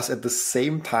fees, plus at the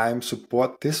same time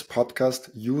support this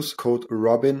podcast, use code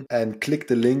Robin and click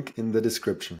the link in the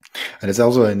description. And it's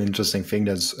also an interesting thing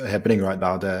that's happening right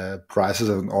now. The prices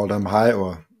are at an all-time high,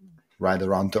 or right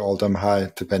around the all-time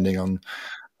high, depending on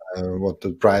what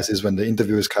the price is when the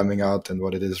interview is coming out and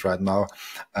what it is right now.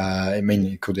 I mean,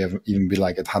 it could even be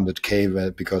like at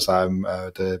 100K, because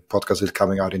the podcast is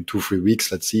coming out in 2-3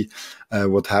 weeks. Let's see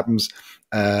what happens.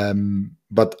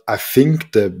 But I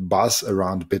think the buzz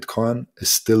around Bitcoin is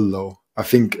still low. I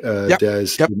think there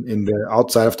is in the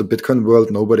outside of the Bitcoin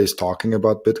world, nobody's talking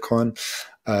about Bitcoin.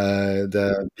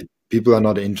 The people are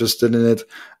not interested in it,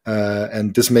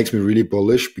 and this makes me really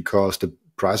bullish because the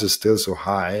price is still so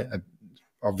high.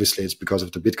 Obviously, it's because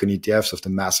of the Bitcoin ETFs, of the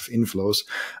massive inflows.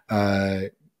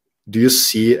 Do you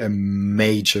see a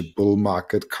major bull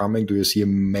market coming? Do you see a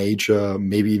major,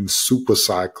 maybe even super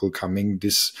cycle coming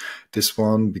this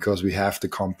one? Because we have the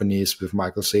companies with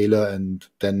Michael Saylor, and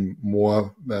then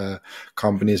more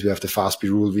companies. We have the FASB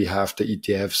rule. We have the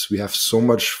ETFs. We have so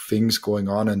much things going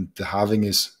on, and the halving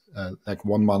is like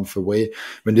 1 month away.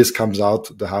 When this comes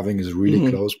out, the halving is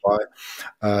really close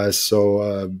by.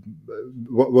 So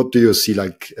what do you see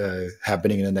like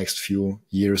happening in the next few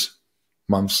years,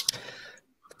 months?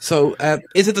 So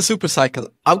is it a super cycle?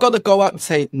 I'm going to go out and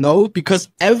say no, because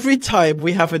every time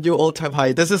we have a new all-time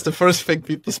high, this is the first thing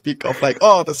people speak of, like,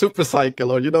 oh, the super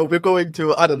cycle, or, you know, we're going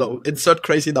to, I don't know, insert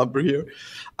crazy number here.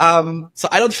 So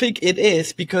I don't think it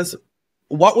is, because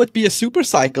what would be a super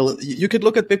cycle? You could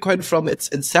look at Bitcoin from its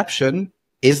inception.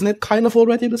 Isn't it kind of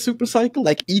already in a super cycle?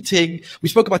 Like eating, we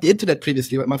spoke about the internet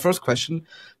previously, my first question.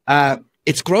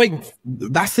 It's growing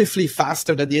massively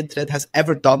faster than the internet has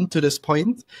ever done to this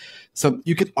point. So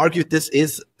you could argue this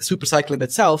is a super cycle in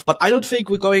itself, but I don't think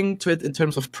we're going to it in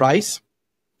terms of price.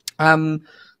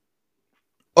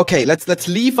 Okay, let's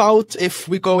leave out if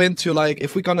we go into like,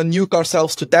 if we're going to nuke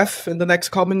ourselves to death in the next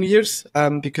coming years,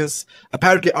 because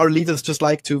apparently our leaders just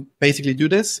like to basically do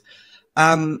this.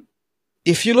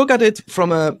 If you look at it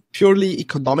from a purely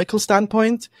economical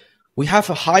standpoint, we have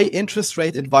a high interest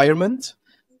rate environment.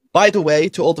 By the way,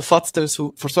 to all the fudsters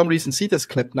who for some reason see this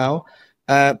clip now,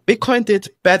 Bitcoin did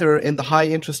better in the high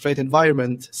interest rate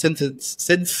environment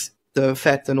since the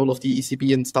Fed and all of the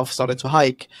ECB and stuff started to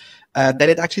hike, than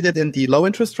it actually did in the low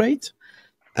interest rate.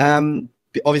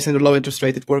 Obviously in the low interest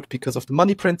rate, it worked because of the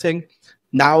money printing.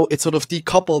 Now it's sort of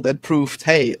decoupled and proved,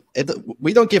 hey,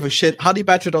 we don't give a shit. Honey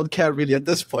Badger don't care really at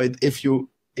this point if you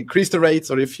increase the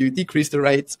rates or if you decrease the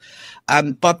rates.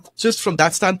 But just from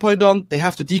that standpoint on, they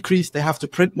have to decrease, they have to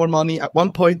print more money. At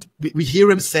one point, we hear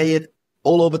him say it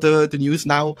all over the news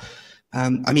now.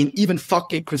 I mean, even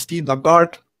fucking Christine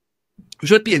Lagarde, who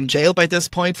should be in jail by this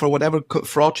point for whatever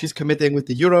fraud she's committing with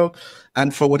the euro,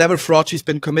 and for whatever fraud she's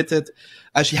been committed,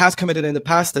 she has committed in the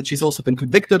past, that she's also been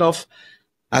convicted of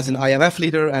as an IMF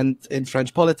leader and in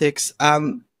French politics.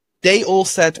 They all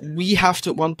said we have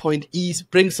to at one point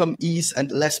bring some ease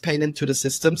and less pain into the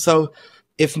system. So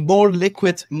if more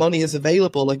liquid money is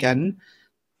available again,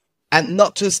 and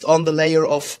not just on the layer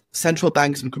of central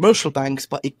banks and commercial banks,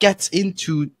 but it gets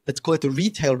into, let's call it the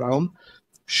retail realm,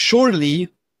 surely,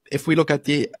 if we look at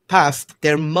the past,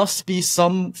 there must be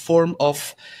some form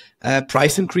of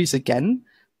price increase again.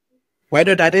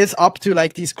 Whether that is up to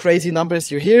like these crazy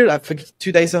numbers you hear. I think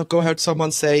 2 days ago I heard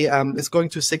someone say it's going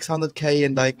to 600K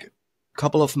in like a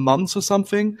couple of months or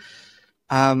something.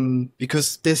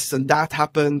 Because this and that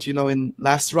happened, you know, in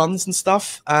last runs and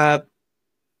stuff. I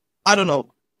don't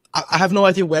know. I have no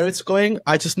idea where it's going.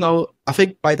 I just know, I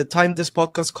think by the time this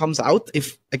podcast comes out,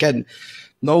 if, again,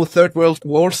 no third world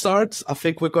war starts, I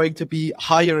think we're going to be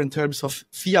higher in terms of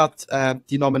fiat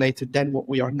denominated than what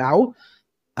we are now.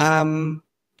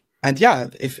 And yeah,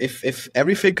 if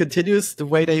everything continues the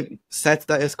way they said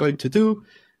that it's going to do,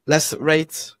 less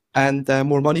rates and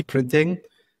more money printing,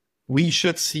 we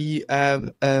should see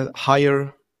a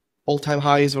higher all-time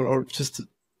highs or just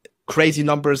crazy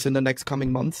numbers in the next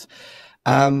coming months.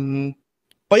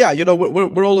 But yeah,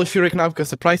 we're all euphoric now because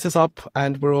the price is up,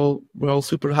 and we're all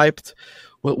super hyped.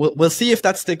 We'll see if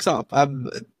that sticks up.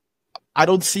 I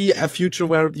don't see a future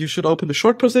where you should open a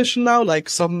short position now, like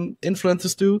some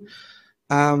influencers do.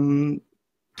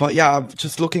 But yeah,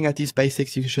 just looking at these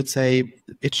basics, you should say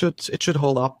it should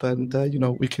hold up, and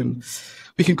we can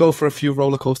go for a few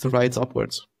roller coaster rides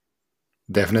upwards.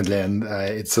 Definitely, and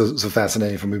it's so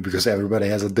fascinating for me because everybody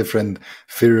has a different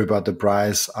theory about the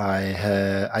price.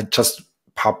 I just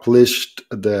published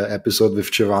the episode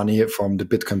with Giovanni from the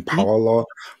Bitcoin Power Law,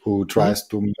 who tries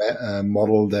to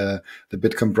model the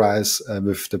Bitcoin price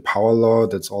with the power law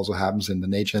that also happens in the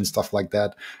nature and stuff like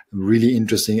that. Really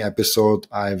interesting episode.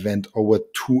 I went over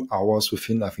 2 hours with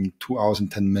him, I think 2 hours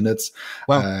and 10 minutes.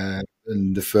 Wow.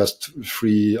 In the first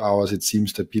 3 hours, it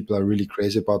seems that people are really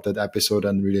crazy about that episode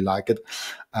and really like it,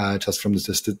 just from the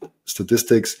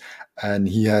statistics. And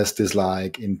he has this,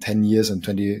 like, in 10 years and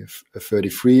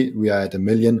 2033, we are at 1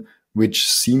 million, which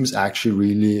seems actually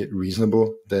really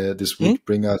reasonable. This would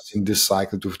bring us in this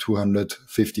cycle to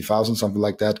 250,000, something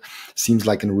like that. Seems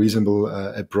like a reasonable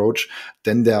approach.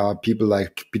 Then there are people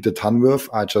like Peter Tunworth.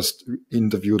 I just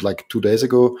interviewed like 2 days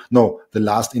ago. No, the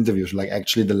last interview,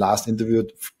 the last interview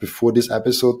before this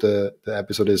episode. The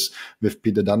episode is with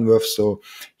Peter Tunworth. So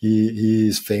he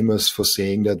is famous for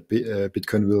saying that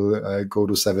Bitcoin will go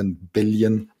to $7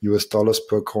 billion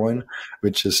per coin,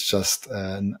 which is just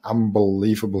an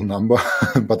unbelievable number.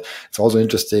 But it's also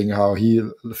interesting how he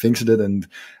thinks of it. And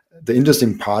the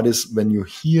interesting part is when you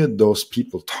hear those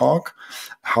people talk,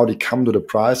 how they come to the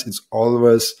price, it's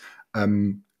always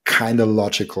kind of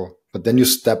logical. But then you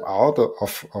step out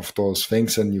of those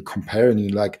things and you compare and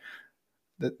you're like,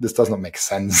 this does not make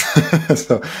sense.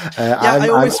 So I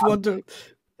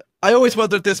always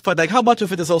wondered this, but like, how much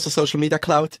of it is also social media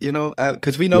clout,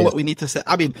 because we know what we need to say.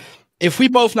 I mean, if we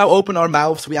both now open our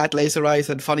mouths, we add laser eyes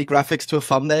and funny graphics to a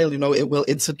thumbnail, it will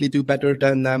instantly do better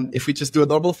than if we just do a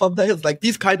normal thumbnail. Like,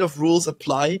 these kind of rules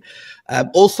apply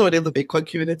also in the Bitcoin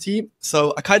community.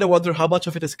 So I kind of wonder how much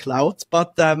of it is clout.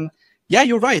 But yeah,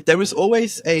 you're right. There is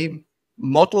always a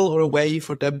model or a way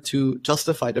for them to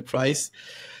justify the price.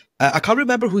 I can't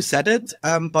remember who said it,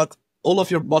 but all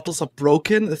of your models are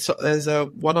broken. There's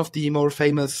one of the more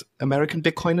famous American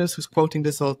Bitcoiners who's quoting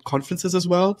this at conferences as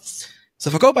well. So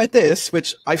if I go by this,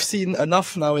 which I've seen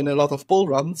enough now in a lot of bull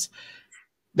runs,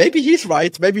 maybe he's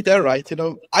right, maybe they're right.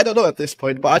 I don't know at this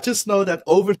point, but I just know that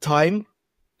over time,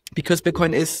 because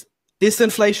Bitcoin is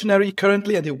disinflationary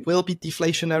currently, and it will be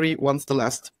deflationary once the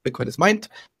last Bitcoin is mined,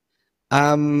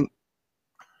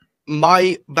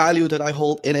 my value that I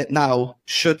hold in it now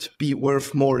should be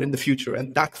worth more in the future.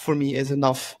 And that for me is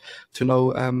enough to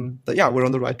know that, yeah, we're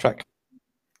on the right track.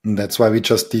 And that's why we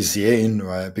just DCA in,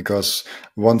 right? Because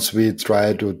once we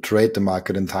try to trade the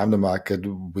market and time the market,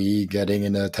 we getting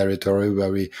in a territory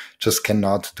where we just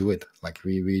cannot do it. Like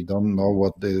we don't know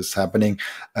what is happening.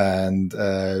 And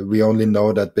we only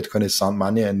know that Bitcoin is sound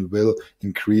money and will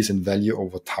increase in value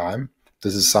over time.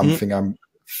 This is something I'm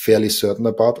fairly certain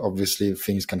about. Obviously,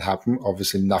 things can happen.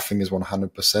 Obviously, nothing is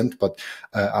 100%, but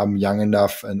I'm young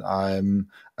enough and I'm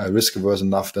risk averse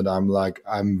enough that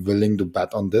I'm willing to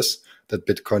bet on this, that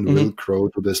Bitcoin will grow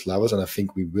to these levels. And I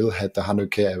think we will hit the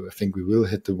 100K. I think we will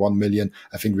hit the 1 million.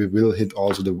 I think we will hit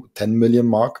also the 10 million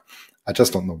mark. I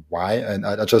just don't know why. And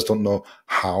I just don't know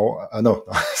how. No,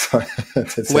 sorry.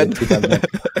 When?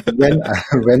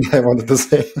 When I wanted to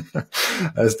say,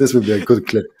 as this would be a good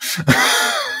clip.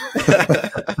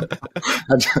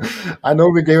 I know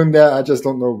we're going there. I just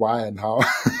don't know why and how.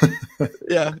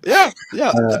 Yeah.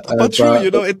 But true,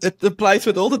 it applies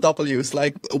with all the W's.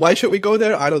 Like, why should we go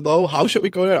there? I don't know. How should we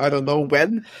go there? I don't know.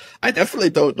 When? I definitely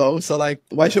don't know. So, like,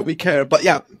 why should we care? But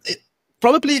yeah,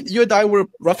 probably you and I were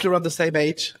roughly around the same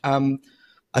age.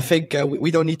 I think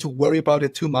we don't need to worry about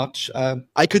it too much.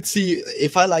 I could see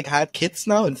if I had kids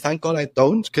now, and thank God I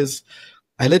don't, because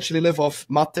I literally live off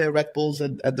mate, Red Bulls,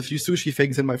 and a few sushi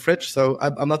things in my fridge. So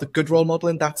I'm not a good role model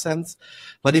in that sense.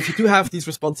 But if you do have these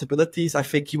responsibilities, I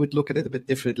think you would look at it a bit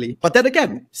differently. But then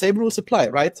again, same rules apply,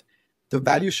 right? The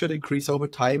value should increase over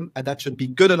time, and that should be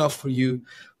good enough for you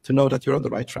to know that you're on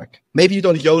the right track. Maybe you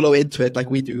don't YOLO into it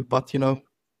like we do, but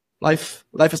life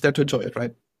is there to enjoy it,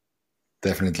 right?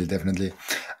 Definitely.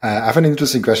 I have an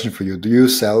interesting question for you. Do you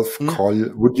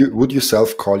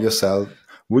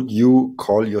would you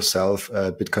call yourself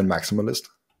a Bitcoin maximalist?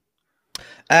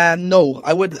 No,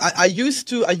 I would. I used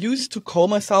to call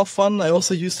myself one. I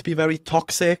also used to be very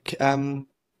toxic,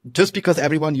 just because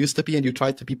everyone used to be, and you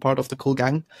tried to be part of the cool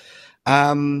gang.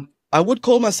 I would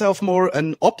call myself more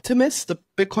an optimist, a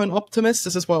Bitcoin optimist.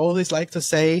 This is what I always like to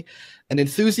say. An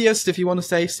enthusiast, if you want to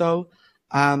say so.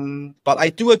 But I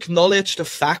do acknowledge the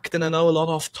fact, and I know a lot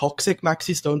of toxic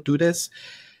maxis don't do this.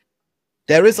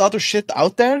 There is other shit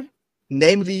out there,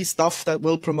 namely stuff that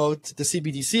will promote the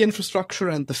CBDC infrastructure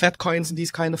and the Fed coins and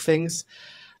these kind of things.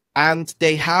 And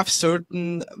they have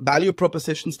certain value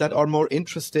propositions that are more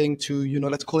interesting to,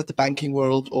 let's call it the banking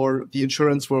world or the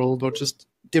insurance world or just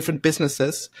different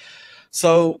businesses.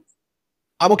 So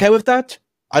I'm okay with that.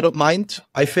 I don't mind.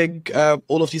 I think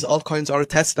all of these altcoins are a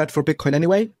testnet for Bitcoin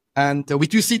anyway. And we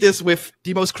do see this with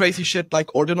the most crazy shit like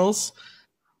ordinals.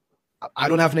 I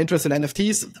don't have an interest in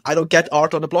NFTs. I don't get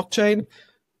art on the blockchain,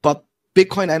 but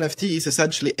Bitcoin NFTs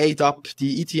essentially ate up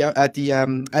the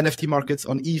NFT markets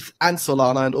on ETH and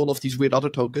Solana and all of these weird other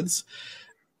tokens.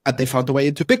 And they found a way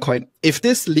into Bitcoin. If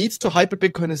this leads to hyper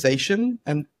Bitcoinization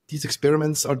and these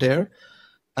experiments are there,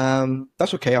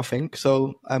 that's okay, I think.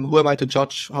 So who am I to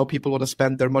judge how people want to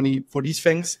spend their money for these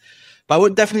things? But I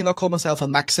would definitely not call myself a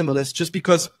maximalist, just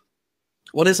because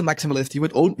what is a maximalist?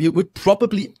 You would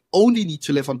probably only need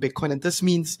to live on Bitcoin. And this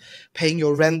means paying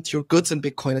your rent, your goods in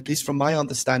Bitcoin, at least from my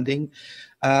understanding.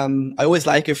 I always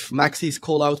like if maxis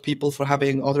call out people for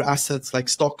having other assets like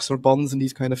stocks or bonds and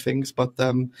these kind of things. But,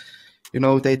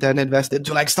 they then invest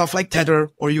into like stuff like Tether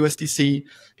or USDC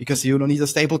because you don't need a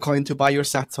stable coin to buy your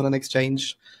sats on an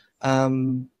exchange.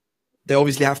 They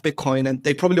obviously have Bitcoin, and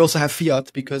they probably also have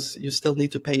fiat because you still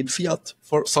need to pay in fiat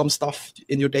for some stuff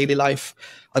in your daily life,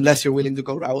 unless you're willing to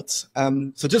go routes.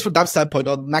 So just from that standpoint,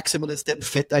 maximalist didn't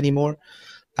fit anymore.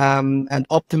 And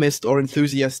optimist or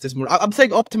enthusiast is more, I'm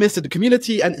saying optimist in the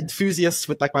community and enthusiast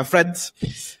with like my friends,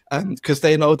 because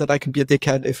they know that I can be a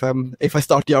dickhead if I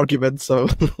start the argument. So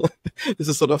this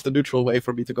is sort of the neutral way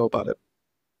for me to go about it.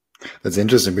 That's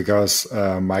interesting because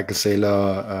Michael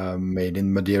Saylor made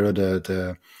in Madeira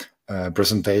the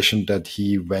presentation that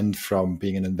he went from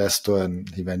being an investor and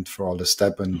he went for all the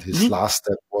step, and his last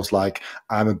step was like,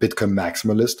 I'm a Bitcoin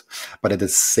maximalist. But at the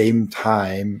same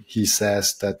time, he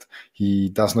says that he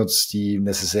does not see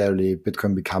necessarily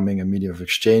Bitcoin becoming a medium of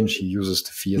exchange. He uses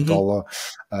the fiat dollar.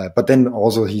 But then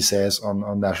also he says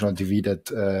on national TV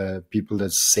that people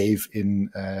that save in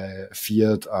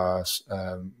fiat are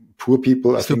poor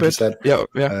people. Stupid. I think he said.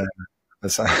 Yeah.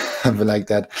 Something like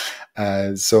that.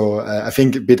 So I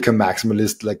think Bitcoin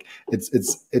maximalist, like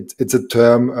it's a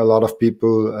term a lot of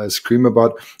people scream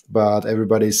about, but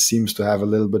everybody seems to have a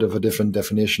little bit of a different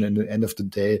definition. In the end of the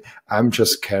day, I'm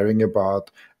just caring about,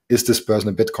 is this person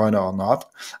a Bitcoiner or not?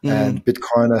 And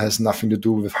Bitcoiner has nothing to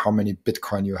do with how many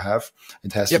Bitcoin you have.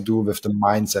 It has to do with the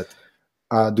mindset.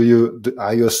 Are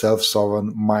you a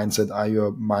self-sovereign mindset? Are you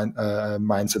a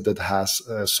mindset that has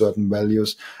certain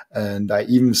values? And I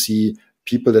even see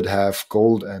people that have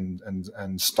gold and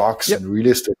stocks and real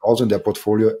estate also in their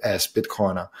portfolio as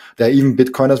Bitcoiner. There are even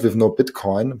Bitcoiners with no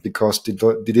Bitcoin because they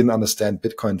didn't understand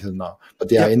Bitcoin till now, but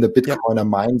they are in the Bitcoiner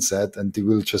mindset, and they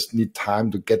will just need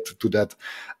time to get to that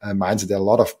mindset. There are a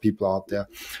lot of people out there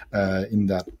in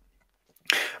that.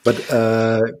 But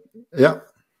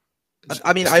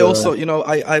I mean, I also,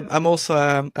 I'm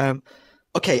also,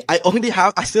 okay,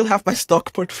 I still have my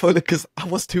stock portfolio because I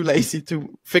was too lazy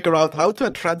to figure out how to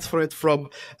transfer it from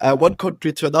one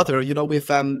country to another. With,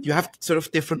 you have sort of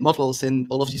different models in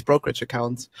all of these brokerage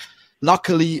accounts.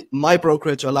 Luckily, my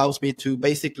brokerage allows me to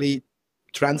basically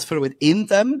transfer within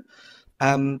them.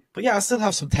 But yeah, I still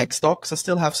have some tech stocks. I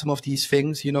still have some of these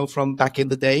things, from back in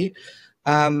the day.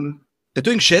 They're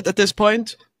doing shit at this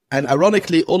point. And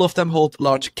ironically, all of them hold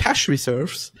large cash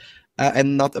reserves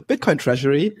and not a Bitcoin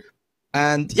treasury.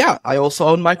 And yeah, I also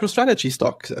own MicroStrategy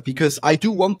stocks because I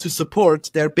do want to support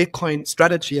their Bitcoin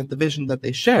strategy and the vision that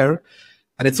they share.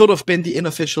 And it's sort of been the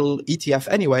unofficial ETF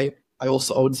anyway. I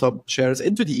also own some shares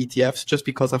into the ETFs just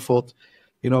because I thought,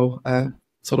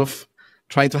 sort of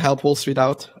trying to help Wall Street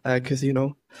out because,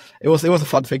 it was a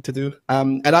fun thing to do.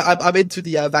 And I'm into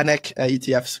the VanEck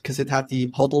ETFs because it had the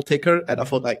HODL ticker, and I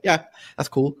thought like, yeah, that's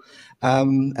cool.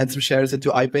 And some shares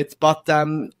into IBIT, but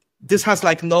this has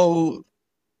like no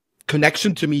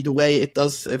connection to me the way it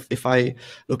does if I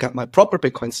look at my proper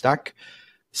Bitcoin stack.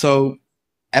 So,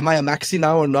 am I a maxi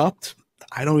now or not?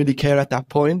 I don't really care at that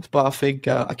point, but I think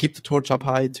I keep the torch up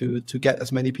high to get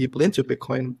as many people into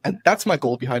Bitcoin, and that's my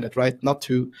goal behind it, right? Not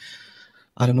to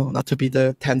be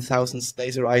the 10,000th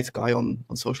laser-eyed guy on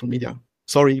social media.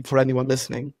 Sorry for anyone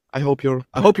listening. I hope you're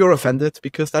offended,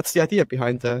 because that's the idea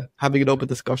behind having an open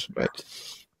discussion, right?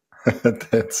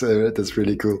 That's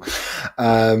really cool.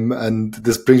 And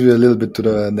this brings me a little bit to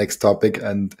the next topic.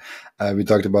 And we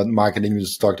talked about marketing. We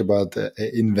just talked about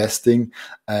investing.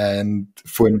 And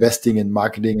for investing in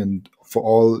marketing and for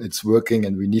all it's working,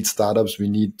 and we need startups, we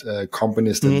need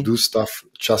companies that do stuff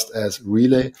just as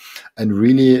Relay, and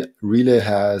Relay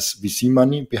has VC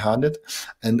money behind it,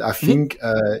 and I think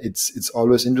it's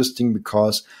always interesting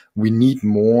because we need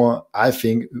more. I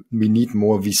think we need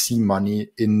more VC money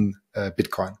in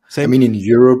Bitcoin. Same. I mean, in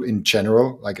Europe in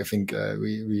general, like I think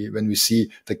we when we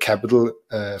see the capital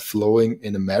flowing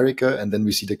in America, and then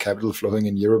we see the capital flowing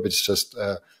in Europe, it's just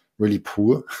really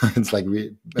poor. It's like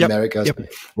America has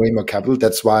way more capital.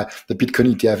 That's why the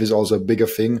Bitcoin ETF is also a bigger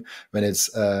thing when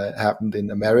it's happened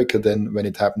in America than when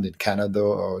it happened in Canada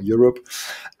or Europe.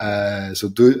 So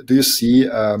do you see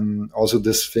also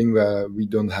this thing where we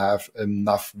don't have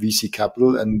enough VC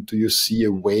capital, and do you see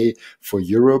a way for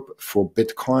Europe, for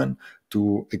Bitcoin,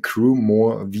 to accrue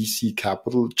more VC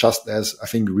capital, just as I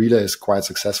think Relay is quite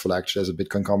successful actually as a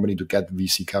Bitcoin company to get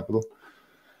VC capital?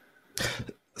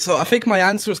 So I think my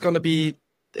answer is going to be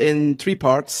in three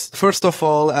parts. First of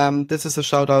all, this is a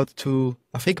shout out to,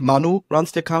 I think Manu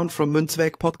runs the account from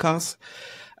Münzweg podcast.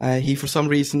 He, for some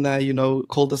reason,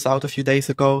 called us out a few days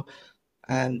ago.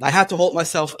 And I had to hold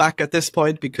myself back at this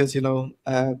point because,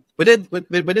 within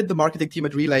the marketing team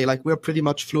at Relay, like we're pretty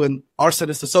much fluent. Arsene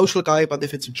is the social guy, but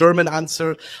if it's a German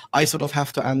answer, I sort of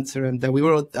have to answer. And then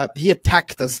he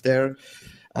attacked us there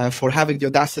for having the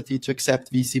audacity to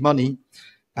accept VC money.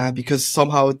 Because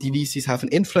somehow the VCs have an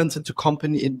influence into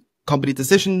company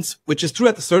decisions, which is true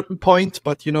at a certain point.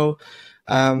 But,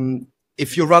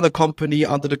 if you run a company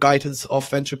under the guidance of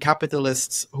venture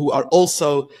capitalists who are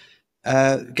also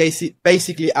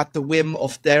basically at the whim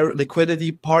of their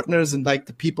liquidity partners and like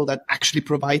the people that actually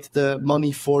provide the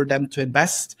money for them to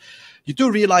invest, you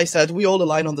do realize that we all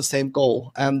align on the same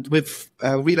goal. And with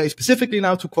Relay specifically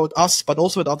now, to quote us, but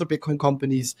also with other Bitcoin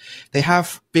companies, they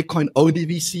have Bitcoin only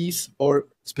VCs or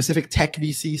specific tech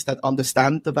VCs that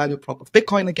understand the value prop of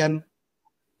Bitcoin. Again,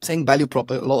 saying value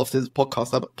prop a lot of this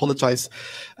podcast, I apologize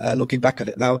looking back at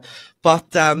it now.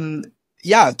 But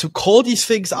to call these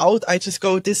things out, I just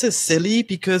go, this is silly,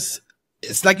 because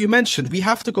it's like you mentioned, we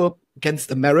have to go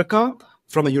against America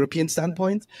from a European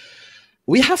standpoint.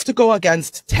 We have to go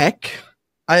against tech.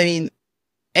 I mean,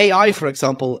 AI, for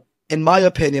example, in my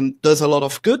opinion, does a lot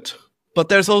of good, but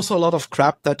there's also a lot of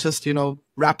crap that just,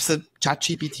 wraps a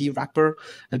ChatGPT wrapper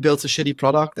and builds a shitty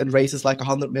product and raises like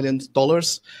 $100 million.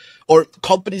 Or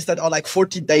companies that are like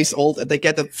 14 days old and they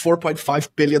get a $4.5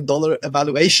 billion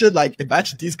evaluation. Like,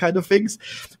 imagine these kind of things.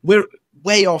 We're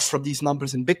way off from these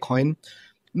numbers in Bitcoin.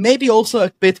 Maybe also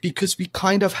a bit because we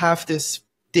kind of have this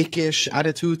dickish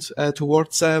attitude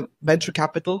towards venture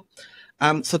capital.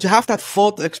 So to have that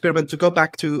thought experiment, to go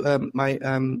back to my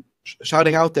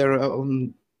shouting out there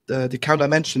on the account I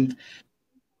mentioned,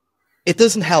 it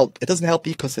doesn't help. It doesn't help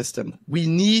the ecosystem. We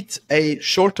need a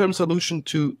short-term solution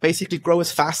to basically grow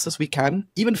as fast as we can,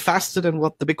 even faster than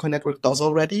what the Bitcoin network does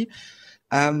already.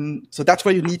 So that's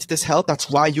where you need this help. That's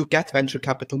why you get venture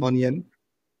capital money in.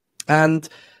 And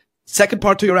second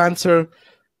part to your answer,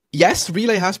 yes,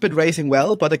 Relay has been raising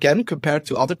well, but again, compared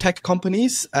to other tech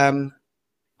companies,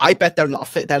 I bet they're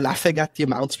laughing at the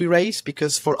amounts we raise,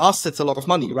 because for us, it's a lot of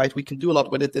money, right? We can do a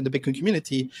lot with it in the Bitcoin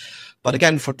community. But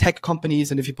again, for tech companies,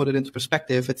 and if you put it into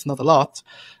perspective, it's not a lot.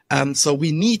 So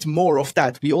we need more of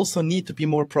that. We also need to be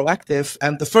more proactive.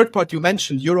 And the third part you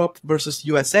mentioned, Europe versus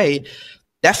USA,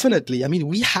 definitely. I mean,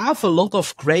 we have a lot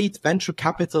of great venture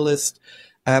capitalist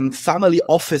family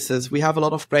offices. We have a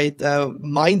lot of great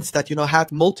minds that,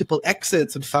 had multiple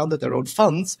exits and founded their own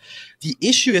funds. The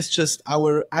issue is just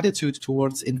our attitude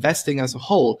towards investing as a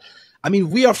whole. I mean,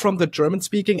 we are from the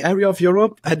German-speaking area of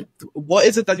Europe, and what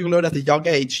is it that you learn at a young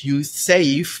age? You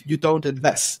save, you don't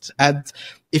invest. And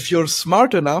if you're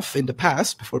smart enough in the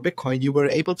past, before Bitcoin, you were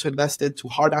able to invest into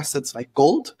hard assets like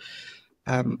gold.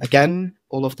 Again,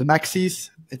 all of the maxis,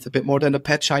 it's a bit more than a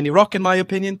pet shiny rock, in my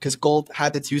opinion, because gold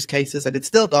had its use cases, and it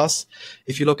still does,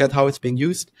 if you look at how it's being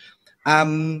used.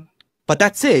 But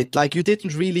that's it. Like, you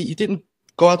didn't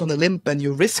go out on a limb and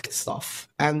you risked stuff.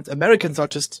 And Americans are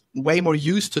just way more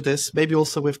used to this, maybe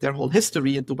also with their whole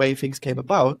history and the way things came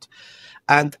about.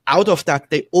 And out of that,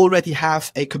 they already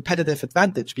have a competitive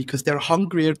advantage because they're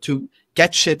hungrier to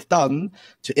get shit done,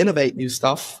 to innovate new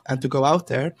stuff, and to go out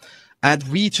there. And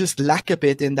we just lack a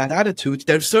bit in that attitude.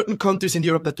 There are certain countries in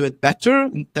Europe that do it better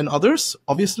than others,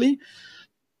 obviously.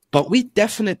 But we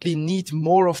definitely need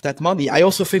more of that money. I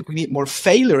also think we need more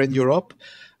failure in Europe.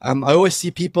 I always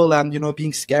see people,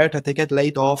 being scared that they get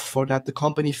laid off or that the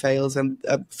company fails. And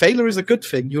failure is a good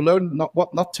thing. You learn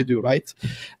what not to do, right?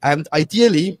 And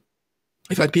ideally,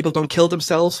 if like people don't kill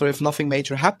themselves or if nothing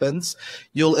major happens,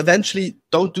 you'll eventually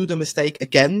don't do the mistake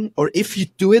again. Or if you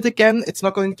do it again, it's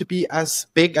not going to be as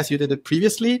big as you did it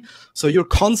previously. So you're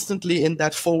constantly in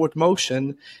that forward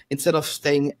motion instead of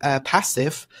staying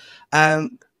passive.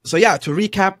 So yeah, to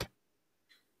recap,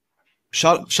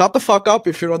 shut the fuck up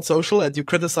if you're on social and you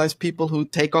criticize people who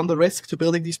take on the risk to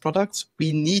building these products.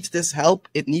 We need this help.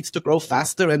 It needs to grow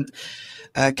faster, and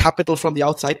capital from the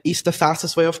outside is the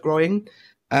fastest way of growing.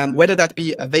 Whether that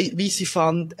be a VC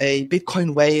fund, a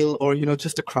Bitcoin whale, or, you know,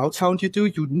 just a crowdfund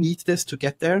you need this to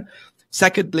get there.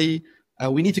 Secondly,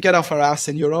 we need to get off our ass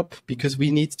in Europe because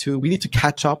we need to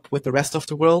catch up with the rest of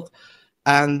the world.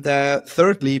 And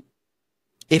thirdly,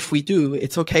 if we do,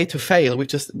 it's okay to fail. We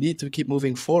just need to keep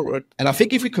moving forward. And I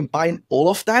think if we combine all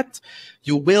of that,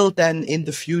 you will then in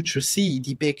the future see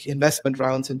the big investment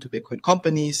rounds into Bitcoin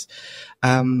companies.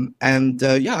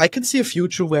 Yeah, I can see a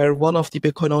future where one of the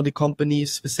Bitcoin only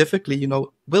companies specifically, you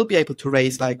know, will be able to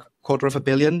raise like $250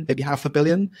 million, maybe $500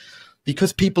 million,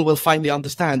 because people will finally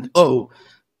understand, oh,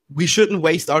 we shouldn't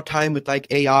waste our time with like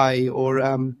AI or,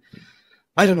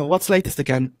 I don't know, what's latest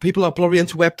again? People are probably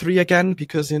into Web3 again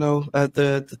because, you know,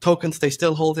 the tokens they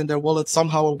still hold in their wallet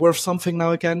somehow are worth something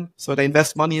now again. So they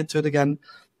invest money into it again.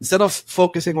 Instead of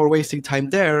focusing or wasting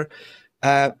time there,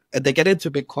 they get into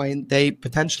Bitcoin, they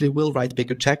potentially will write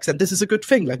bigger checks. And this is a good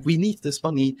thing. Like, we need this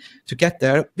money to get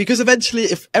there because eventually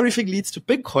if everything leads to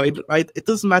Bitcoin, right, it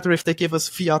doesn't matter if they give us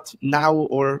fiat now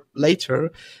or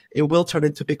later, it will turn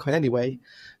into Bitcoin anyway.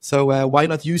 So why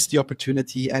not use the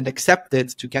opportunity and accept it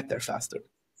to get there faster?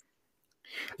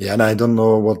 Yeah, and I don't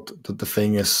know what the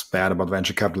thing is bad about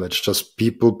venture capital. It's just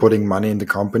people putting money in the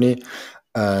company.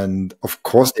 And of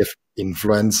course, they have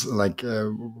influence. Like,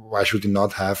 why should they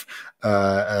not have?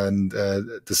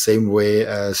 The same way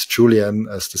as Julian,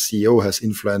 as the CEO, has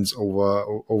influence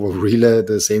over Relay,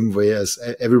 the same way as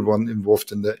everyone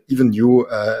involved in even you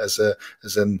as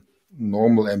an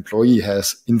normal employee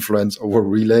has influence over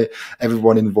Relay.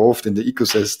 Everyone involved in the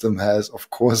ecosystem has, of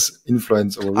course,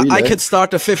 influence over Relay. I could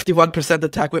start a 51%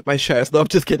 attack with my shares. No, I'm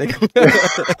just kidding.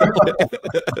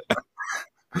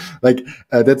 Like,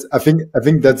 I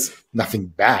think that's nothing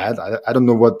bad. I don't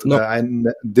know what, no. I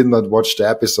did not watch the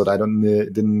episode. I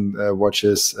didn't watch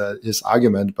his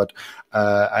argument, but,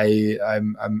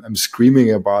 I'm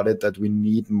screaming about it that we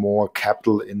need more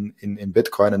capital in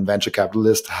Bitcoin, and venture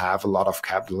capitalists have a lot of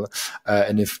capital.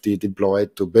 And if they deploy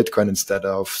it to Bitcoin instead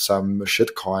of some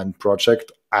shitcoin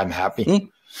project, I'm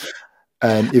happy.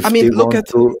 And if they want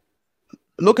to,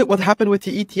 look at what happened with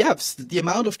the ETFs, the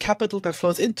amount of capital that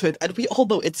flows into it. And we all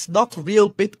know it's not real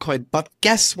Bitcoin, but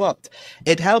guess what?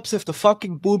 It helps if the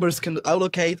fucking boomers can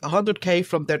allocate 100K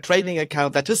from their trading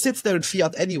account that just sits there in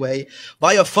fiat anyway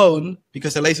via phone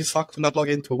because they're lazy as fuck to not log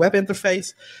into a web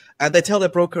interface. And they tell their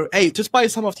broker, hey, just buy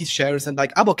some of these shares and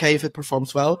like, I'm okay if it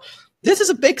performs well. This is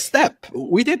a big step.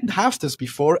 We didn't have this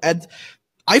before. And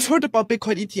I've heard about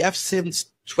Bitcoin ETFs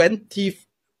since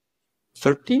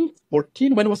 2013,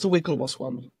 14? When was the Winklevoss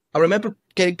one? I remember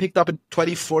getting picked up in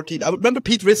 2014. I remember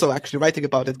Pete Rizzo actually writing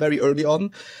about it very early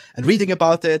on and reading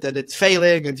about it and it's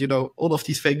failing and, you know, all of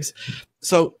these things.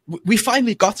 So we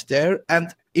finally got there.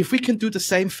 And if we can do the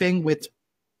same thing with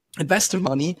investor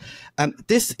money,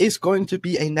 this is going to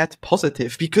be a net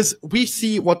positive because we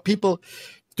see what people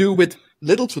do with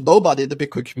little to nobody in the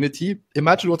Bitcoin community.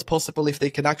 Imagine what's possible if they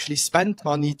can actually spend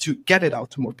money to get it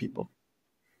out to more people.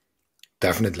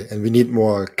 Definitely. And we need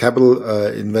more capital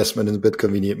investment in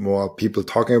Bitcoin. We need more people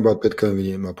talking about Bitcoin. We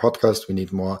need more podcasts. We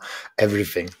need more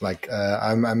everything. Like,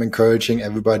 I'm encouraging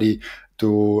everybody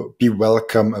to be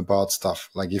welcome about stuff.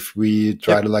 Like, if we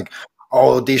try to like,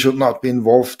 oh, they should not be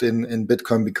involved in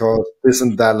Bitcoin because this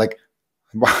and that, like,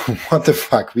 what the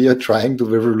fuck? We are trying to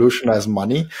revolutionize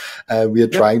money. We are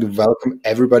trying to welcome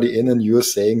everybody in, and you are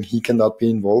saying he cannot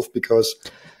be involved because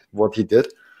what he did.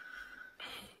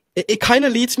 It kind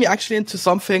of leads me actually into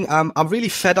something. I'm really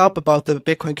fed up about the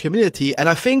Bitcoin community. And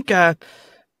I think,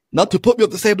 not to put me on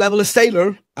the same level as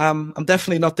Seyr, I'm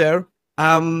definitely not there.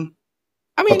 I mean,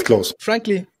 but close.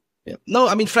 Frankly,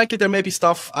 frankly, there may be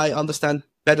stuff I understand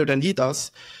better than he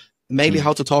does. Mainly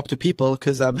how to talk to people,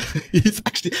 because he's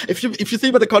actually, if you see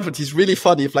him at the conference, he's really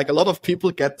funny. If like a lot of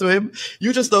people get to him,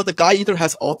 you just know the guy either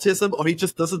has autism or he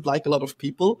just doesn't like a lot of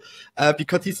people,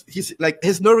 because he's like,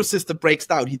 his nervous system breaks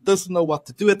down. He doesn't know what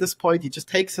to do at this point. He just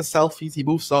takes his selfies, he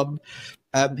moves on.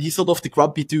 He's sort of the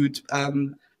grumpy dude.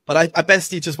 But I bet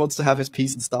he just wants to have his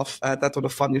peace and stuff. That's on a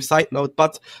funnier side note.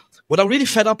 But what I'm really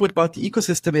fed up with about the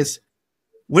ecosystem is,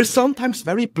 we're sometimes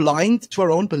very blind to our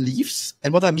own beliefs.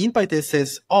 And what I mean by this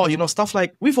is, stuff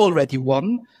like, we've already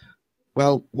won.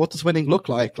 Well, what does winning look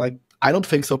like? Like, I don't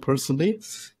think so personally.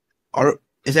 Or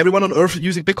is everyone on earth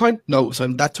using Bitcoin? No. So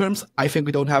in that terms, I think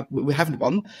we haven't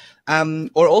won.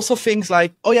 Or also things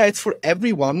like, oh yeah, it's for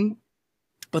everyone.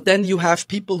 But then you have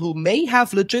people who may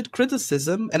have legit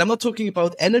criticism, and I'm not talking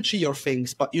about energy or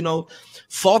things, but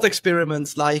thought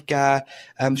experiments like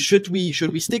should we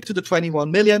stick to the 21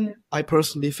 million? I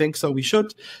personally think so. We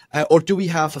should, or do we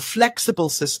have a flexible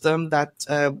system that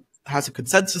has a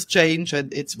consensus change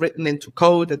and it's written into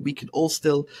code and we can all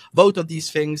still vote on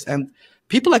these things? And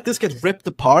people like this get ripped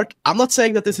apart. I'm not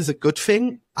saying that this is a good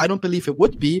thing. I don't believe it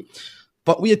would be.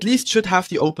 But we at least should have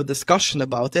the open discussion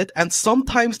about it. And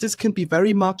sometimes this can be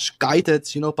very much guided,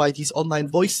 by these online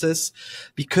voices,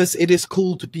 because it is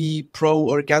cool to be pro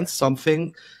or against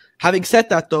something. Having said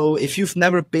that, though, if you've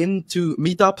never been to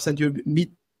meetups and you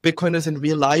meet Bitcoiners in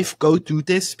real life, go do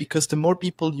this, because the more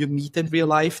people you meet in real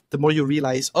life, the more you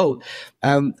realize,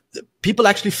 people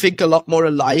actually think a lot more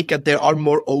alike and they are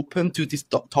more open to this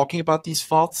talking about these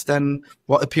thoughts than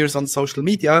what appears on social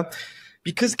media.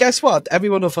 Because guess what? Every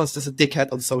one of us is a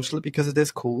dickhead on social because it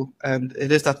is cool. And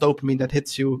it is that dopamine that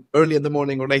hits you early in the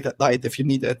morning or late at night if you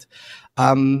need it.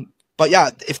 But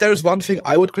yeah, if there is one thing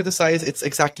I would criticize, it's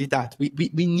exactly that. We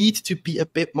need to be a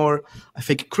bit more, I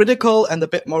think, critical and a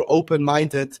bit more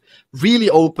open-minded,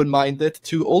 really open-minded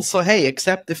to also, hey,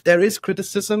 accept if there is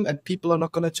criticism and people are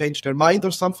not going to change their mind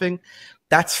or something,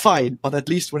 that's fine. But at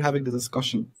least we're having the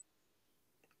discussion.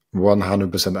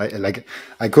 100%.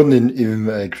 I couldn't even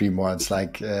agree more. It's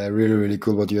really, really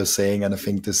cool what you're saying. And I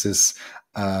think this is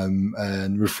a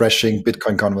refreshing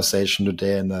Bitcoin conversation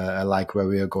today. And I like where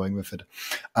we are going with it.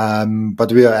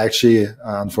 But we are actually,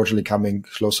 unfortunately, coming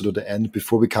closer to the end.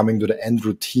 Before we coming to the end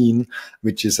routine,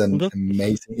 which is an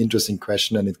amazing, interesting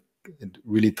question. And it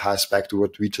really ties back to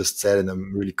what we just said. And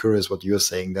I'm really curious what you're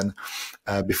saying then.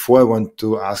 Before I want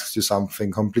to ask you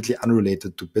something completely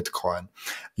unrelated to Bitcoin.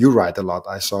 You write a lot.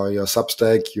 I saw your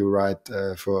Substack. You write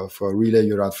for Relay.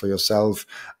 You write for yourself.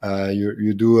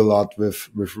 You do a lot with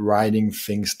writing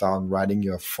things down, writing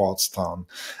your thoughts down.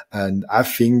 And I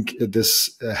think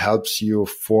this helps you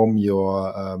form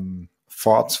your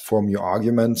thoughts, form your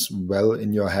arguments well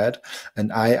in your head.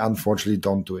 And I unfortunately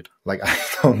don't do it. I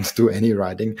don't do any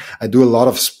writing. I do a lot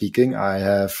of speaking.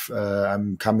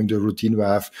 I'm coming to a routine where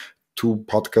I have 2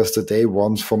 podcasts a day,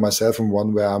 one for myself and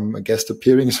one where I'm a guest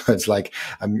appearing. So it's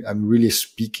I'm really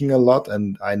speaking a lot,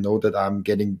 and I know that I'm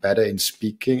getting better in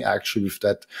speaking actually with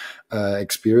that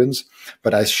experience.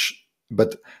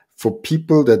 But for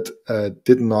people that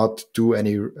did not do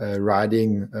any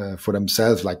writing for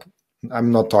themselves,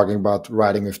 I'm not talking about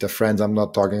writing with their friends. I'm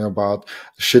not talking about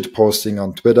shit posting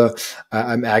on Twitter.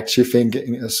 I'm actually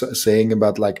saying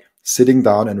about sitting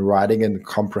down and writing a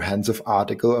comprehensive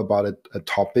article about a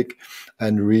topic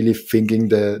and really thinking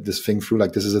this thing through.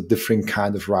 This is a different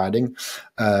kind of writing.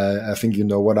 I think you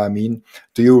know what I mean.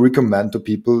 Do you recommend to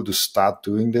people to start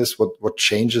doing this? What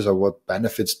changes or what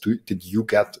benefits did you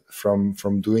get from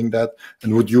doing that?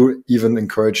 And would you even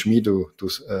encourage me to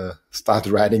start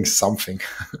writing something?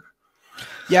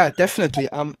 Yeah, definitely.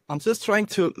 I'm just trying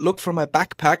to look for my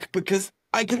backpack because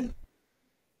I can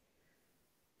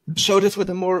show this with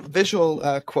a more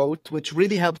visual quote, which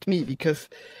really helped me because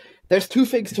there's 2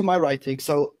 things to my writing.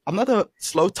 So I'm not a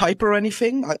slow typer or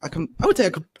anything. I would say I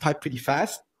could type pretty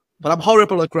fast, but I'm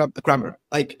horrible at grammar.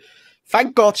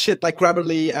 Thank God shit like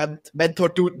Grammarly and Mentor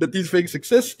do that these things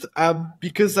exist.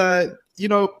 Because I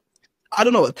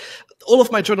don't know. All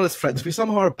of my journalist friends, we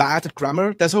somehow are bad at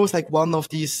grammar. There's always one of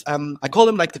these, I call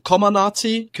them the comma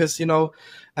Nazi, because,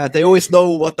 they always know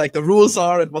what the rules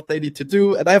are and what they need to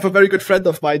do. And I have a very good friend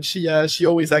of mine. She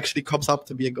always actually comes up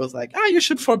to me and goes you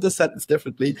should form this sentence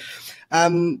differently.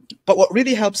 But what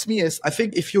really helps me is, I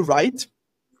think if you write,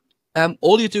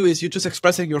 all you do is you're just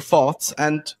expressing your thoughts,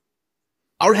 and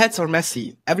our heads are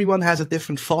messy. Everyone has a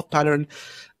different thought pattern.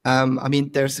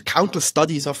 There's countless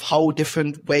studies of how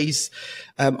different ways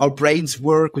our brains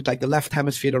work with the left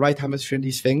hemisphere, the right hemisphere, and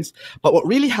these things. But what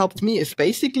really helped me is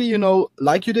basically,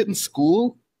 like you did in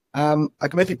school, I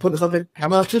can maybe put this on the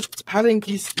camera, just having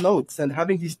these notes and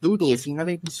having these doodles and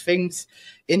having these things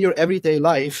in your everyday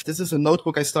life. This is a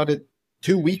notebook I started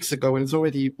 2 weeks ago and it's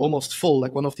already almost full,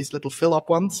 one of these little fill-up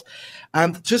ones.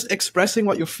 And just expressing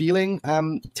what you're feeling,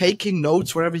 taking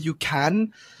notes wherever you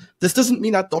can. This doesn't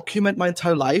mean I document my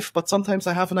entire life, but sometimes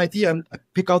I have an idea and I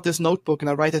pick out this notebook and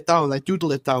I write it down, I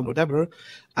doodle it down, whatever.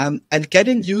 And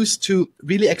getting used to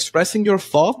really expressing your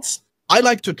thoughts. I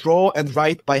like to draw and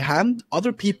write by hand.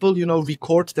 Other people,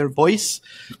 record their voice.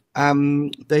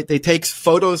 They take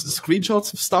photos,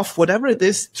 screenshots of stuff, whatever it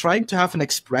is, trying to have an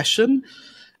expression.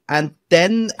 And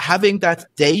then having that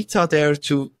data there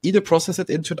to either process it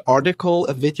into an article,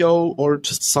 a video, or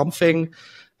just something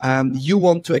you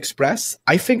want to express.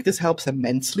 I think this helps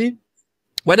immensely.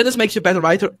 Whether this makes you a better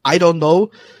writer, I don't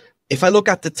know. If I look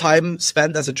at the time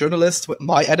spent as a journalist with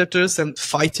my editors and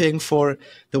fighting for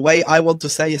the way I want to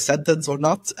say a sentence or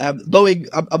not, knowing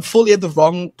I'm fully in the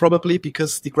wrong probably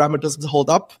because the grammar doesn't hold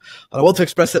up, but I want to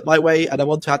express it my way and I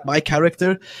want to add my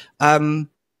character.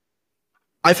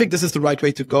 I think this is the right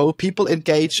way to go. People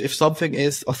engage if something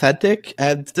is authentic,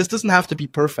 and this doesn't have to be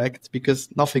perfect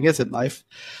because nothing is in life.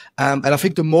 And I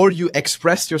think the more you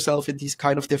express yourself in these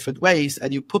kind of different ways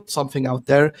and you put something out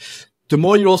there, the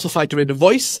more you also find your inner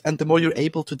voice, and the more you're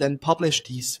able to then publish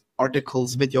these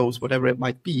articles, videos, whatever it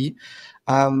might be.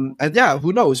 And yeah,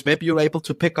 who knows? Maybe you're able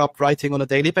to pick up writing on a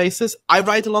daily basis. I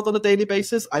write a lot on a daily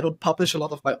basis. I don't publish a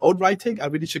lot of my own writing. I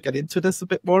really should get into this a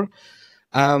bit more.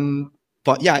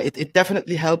 But yeah, it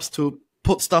definitely helps to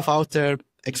put stuff out there,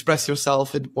 express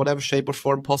yourself in whatever shape or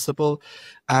form possible,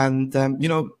 and,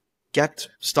 get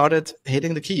started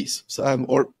hitting the keys,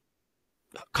 or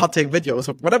cutting videos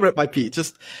or whatever it might be.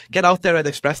 Just get out there and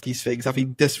express these things. I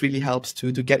think this really helps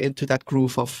to get into that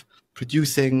groove of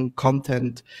producing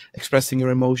content, expressing your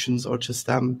emotions, or just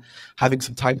having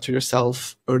some time to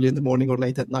yourself early in the morning or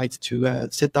late at night to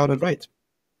sit down and write.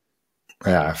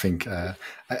 Yeah, I think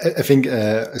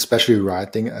especially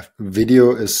writing a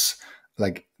video is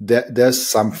like there's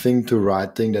something to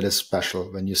writing that is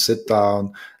special. When you sit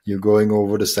down, you're going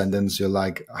over the sentence, you're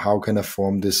like, how can I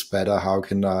form this better? How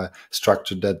can I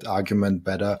structure that argument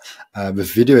better?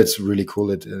 With video, it's really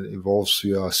cool. It involves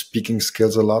your speaking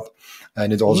skills a lot,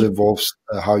 and it also involves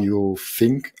how you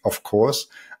think, of course.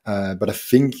 But I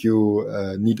think you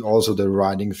need also the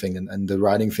writing thing, and the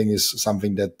writing thing is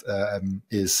something that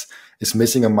is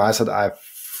missing on my side. I've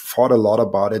thought a lot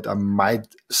about it. I might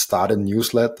start a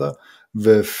newsletter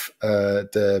with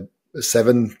the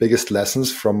 7 biggest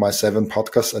lessons from my 7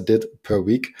 podcasts I did per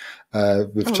week.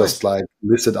 We've just like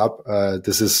listed up.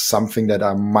 This is something that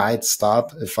I might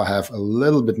start if I have a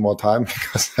little bit more time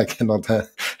because I cannot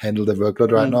handle the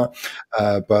workload right now.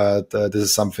 But this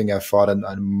is something I thought, and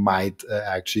I might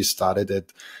actually started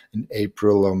it in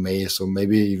April or May. So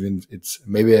maybe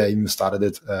I even started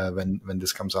it when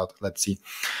this comes out. Let's see.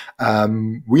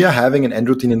 We are having an end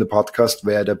routine in the podcast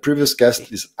where the previous guest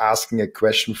is asking a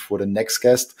question for the next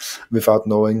guest without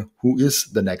knowing who is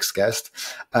the next guest.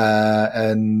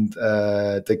 And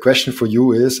the question for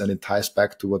you is, and it ties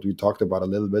back to what we talked about a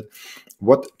little bit,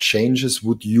 what changes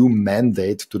would you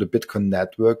mandate to the Bitcoin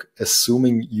network,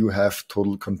 assuming you have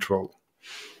total control?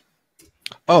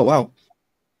 Oh, wow.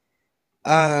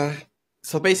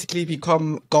 So basically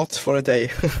become God for a day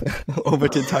over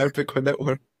the entire Bitcoin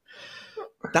network.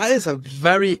 That's a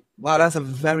very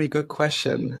good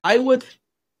question.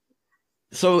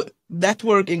 So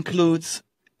network includes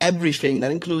everything.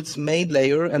 That includes main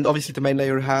layer, and obviously the main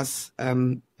layer has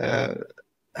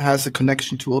a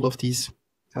connection to all of these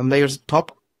layers at the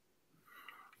top.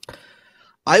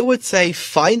 I would say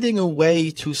finding a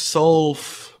way to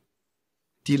solve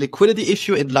the liquidity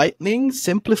issue in Lightning,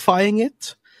 simplifying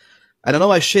it. I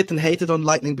know I shit and hated on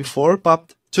Lightning before,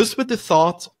 but just with the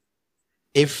thought,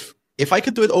 if I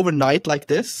could do it overnight like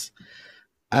this,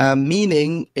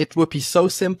 meaning it would be so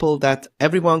simple that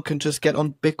everyone can just get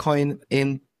on Bitcoin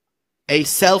in a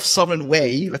self-sovereign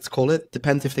way, let's call it,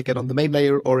 depends if they get on the main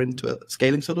layer or into a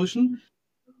scaling solution.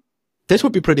 This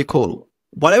would be pretty cool.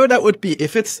 Whatever that would be,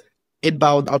 if it's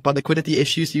inbound, outbound liquidity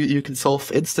issues, you can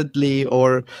solve instantly,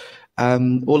 or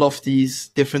all of these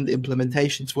different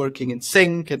implementations working in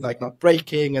sync and like not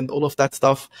breaking and all of that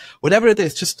stuff. Whatever it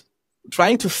is, just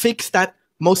trying to fix that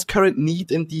most current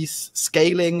need in these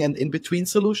scaling and in-between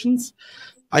solutions.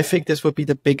 I think this would be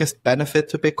the biggest benefit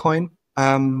to Bitcoin.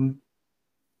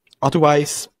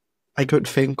 Otherwise, I couldn't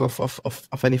think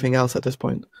of anything else at this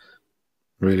point.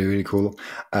 Really, really cool.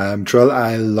 Joel,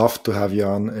 I love to have you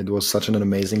on. It was such an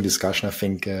amazing discussion. I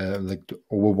think like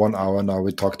over 1 hour now,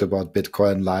 we talked about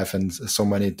Bitcoin, life, and so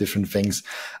many different things.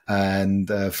 And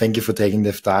thank you for taking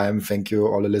the time. Thank you,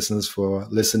 all the listeners, for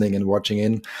listening and watching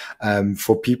in.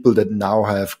 For people that now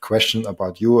have questions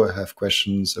about you, or have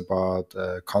questions about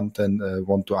content,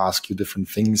 want to ask you different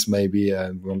things, maybe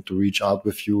want to reach out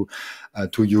with you,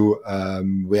 to you,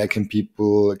 where can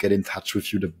people get in touch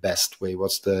with you the best way?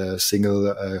 What's the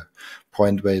single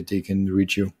point where they can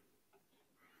reach you?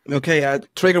 Okay,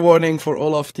 trigger warning for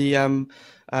all of the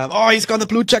he's got a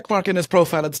blue check mark in his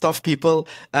profile and stuff, people.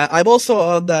 I'm also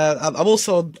on so I'm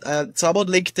on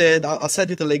LinkedIn. I'll send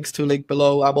you the link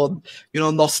below. I'm on,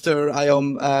 Noster. I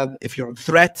am, if you're on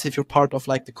Thread, if you're part of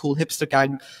like the cool hipster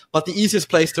gang. But the easiest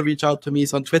place to reach out to me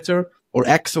is on Twitter or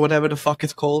X or whatever the fuck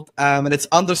it's called. And it's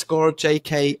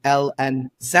 _JKLNZ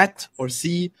or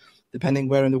C. depending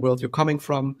where in the world you're coming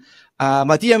from.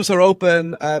 My DMs are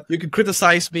open. You can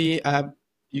criticize me.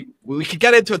 We could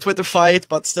get into a Twitter fight,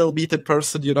 but still meet in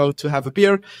person, to have a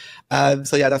beer.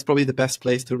 So yeah, that's probably the best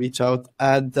place to reach out.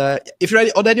 And if you're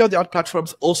on any of the other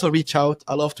platforms, also reach out.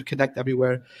 I love to connect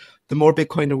everywhere. The more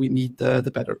Bitcoiner we meet,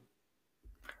 the better.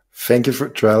 Thank you,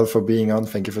 Joël, for being on.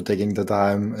 Thank you for taking the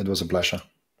time. It was a pleasure.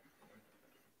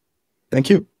 Thank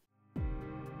you.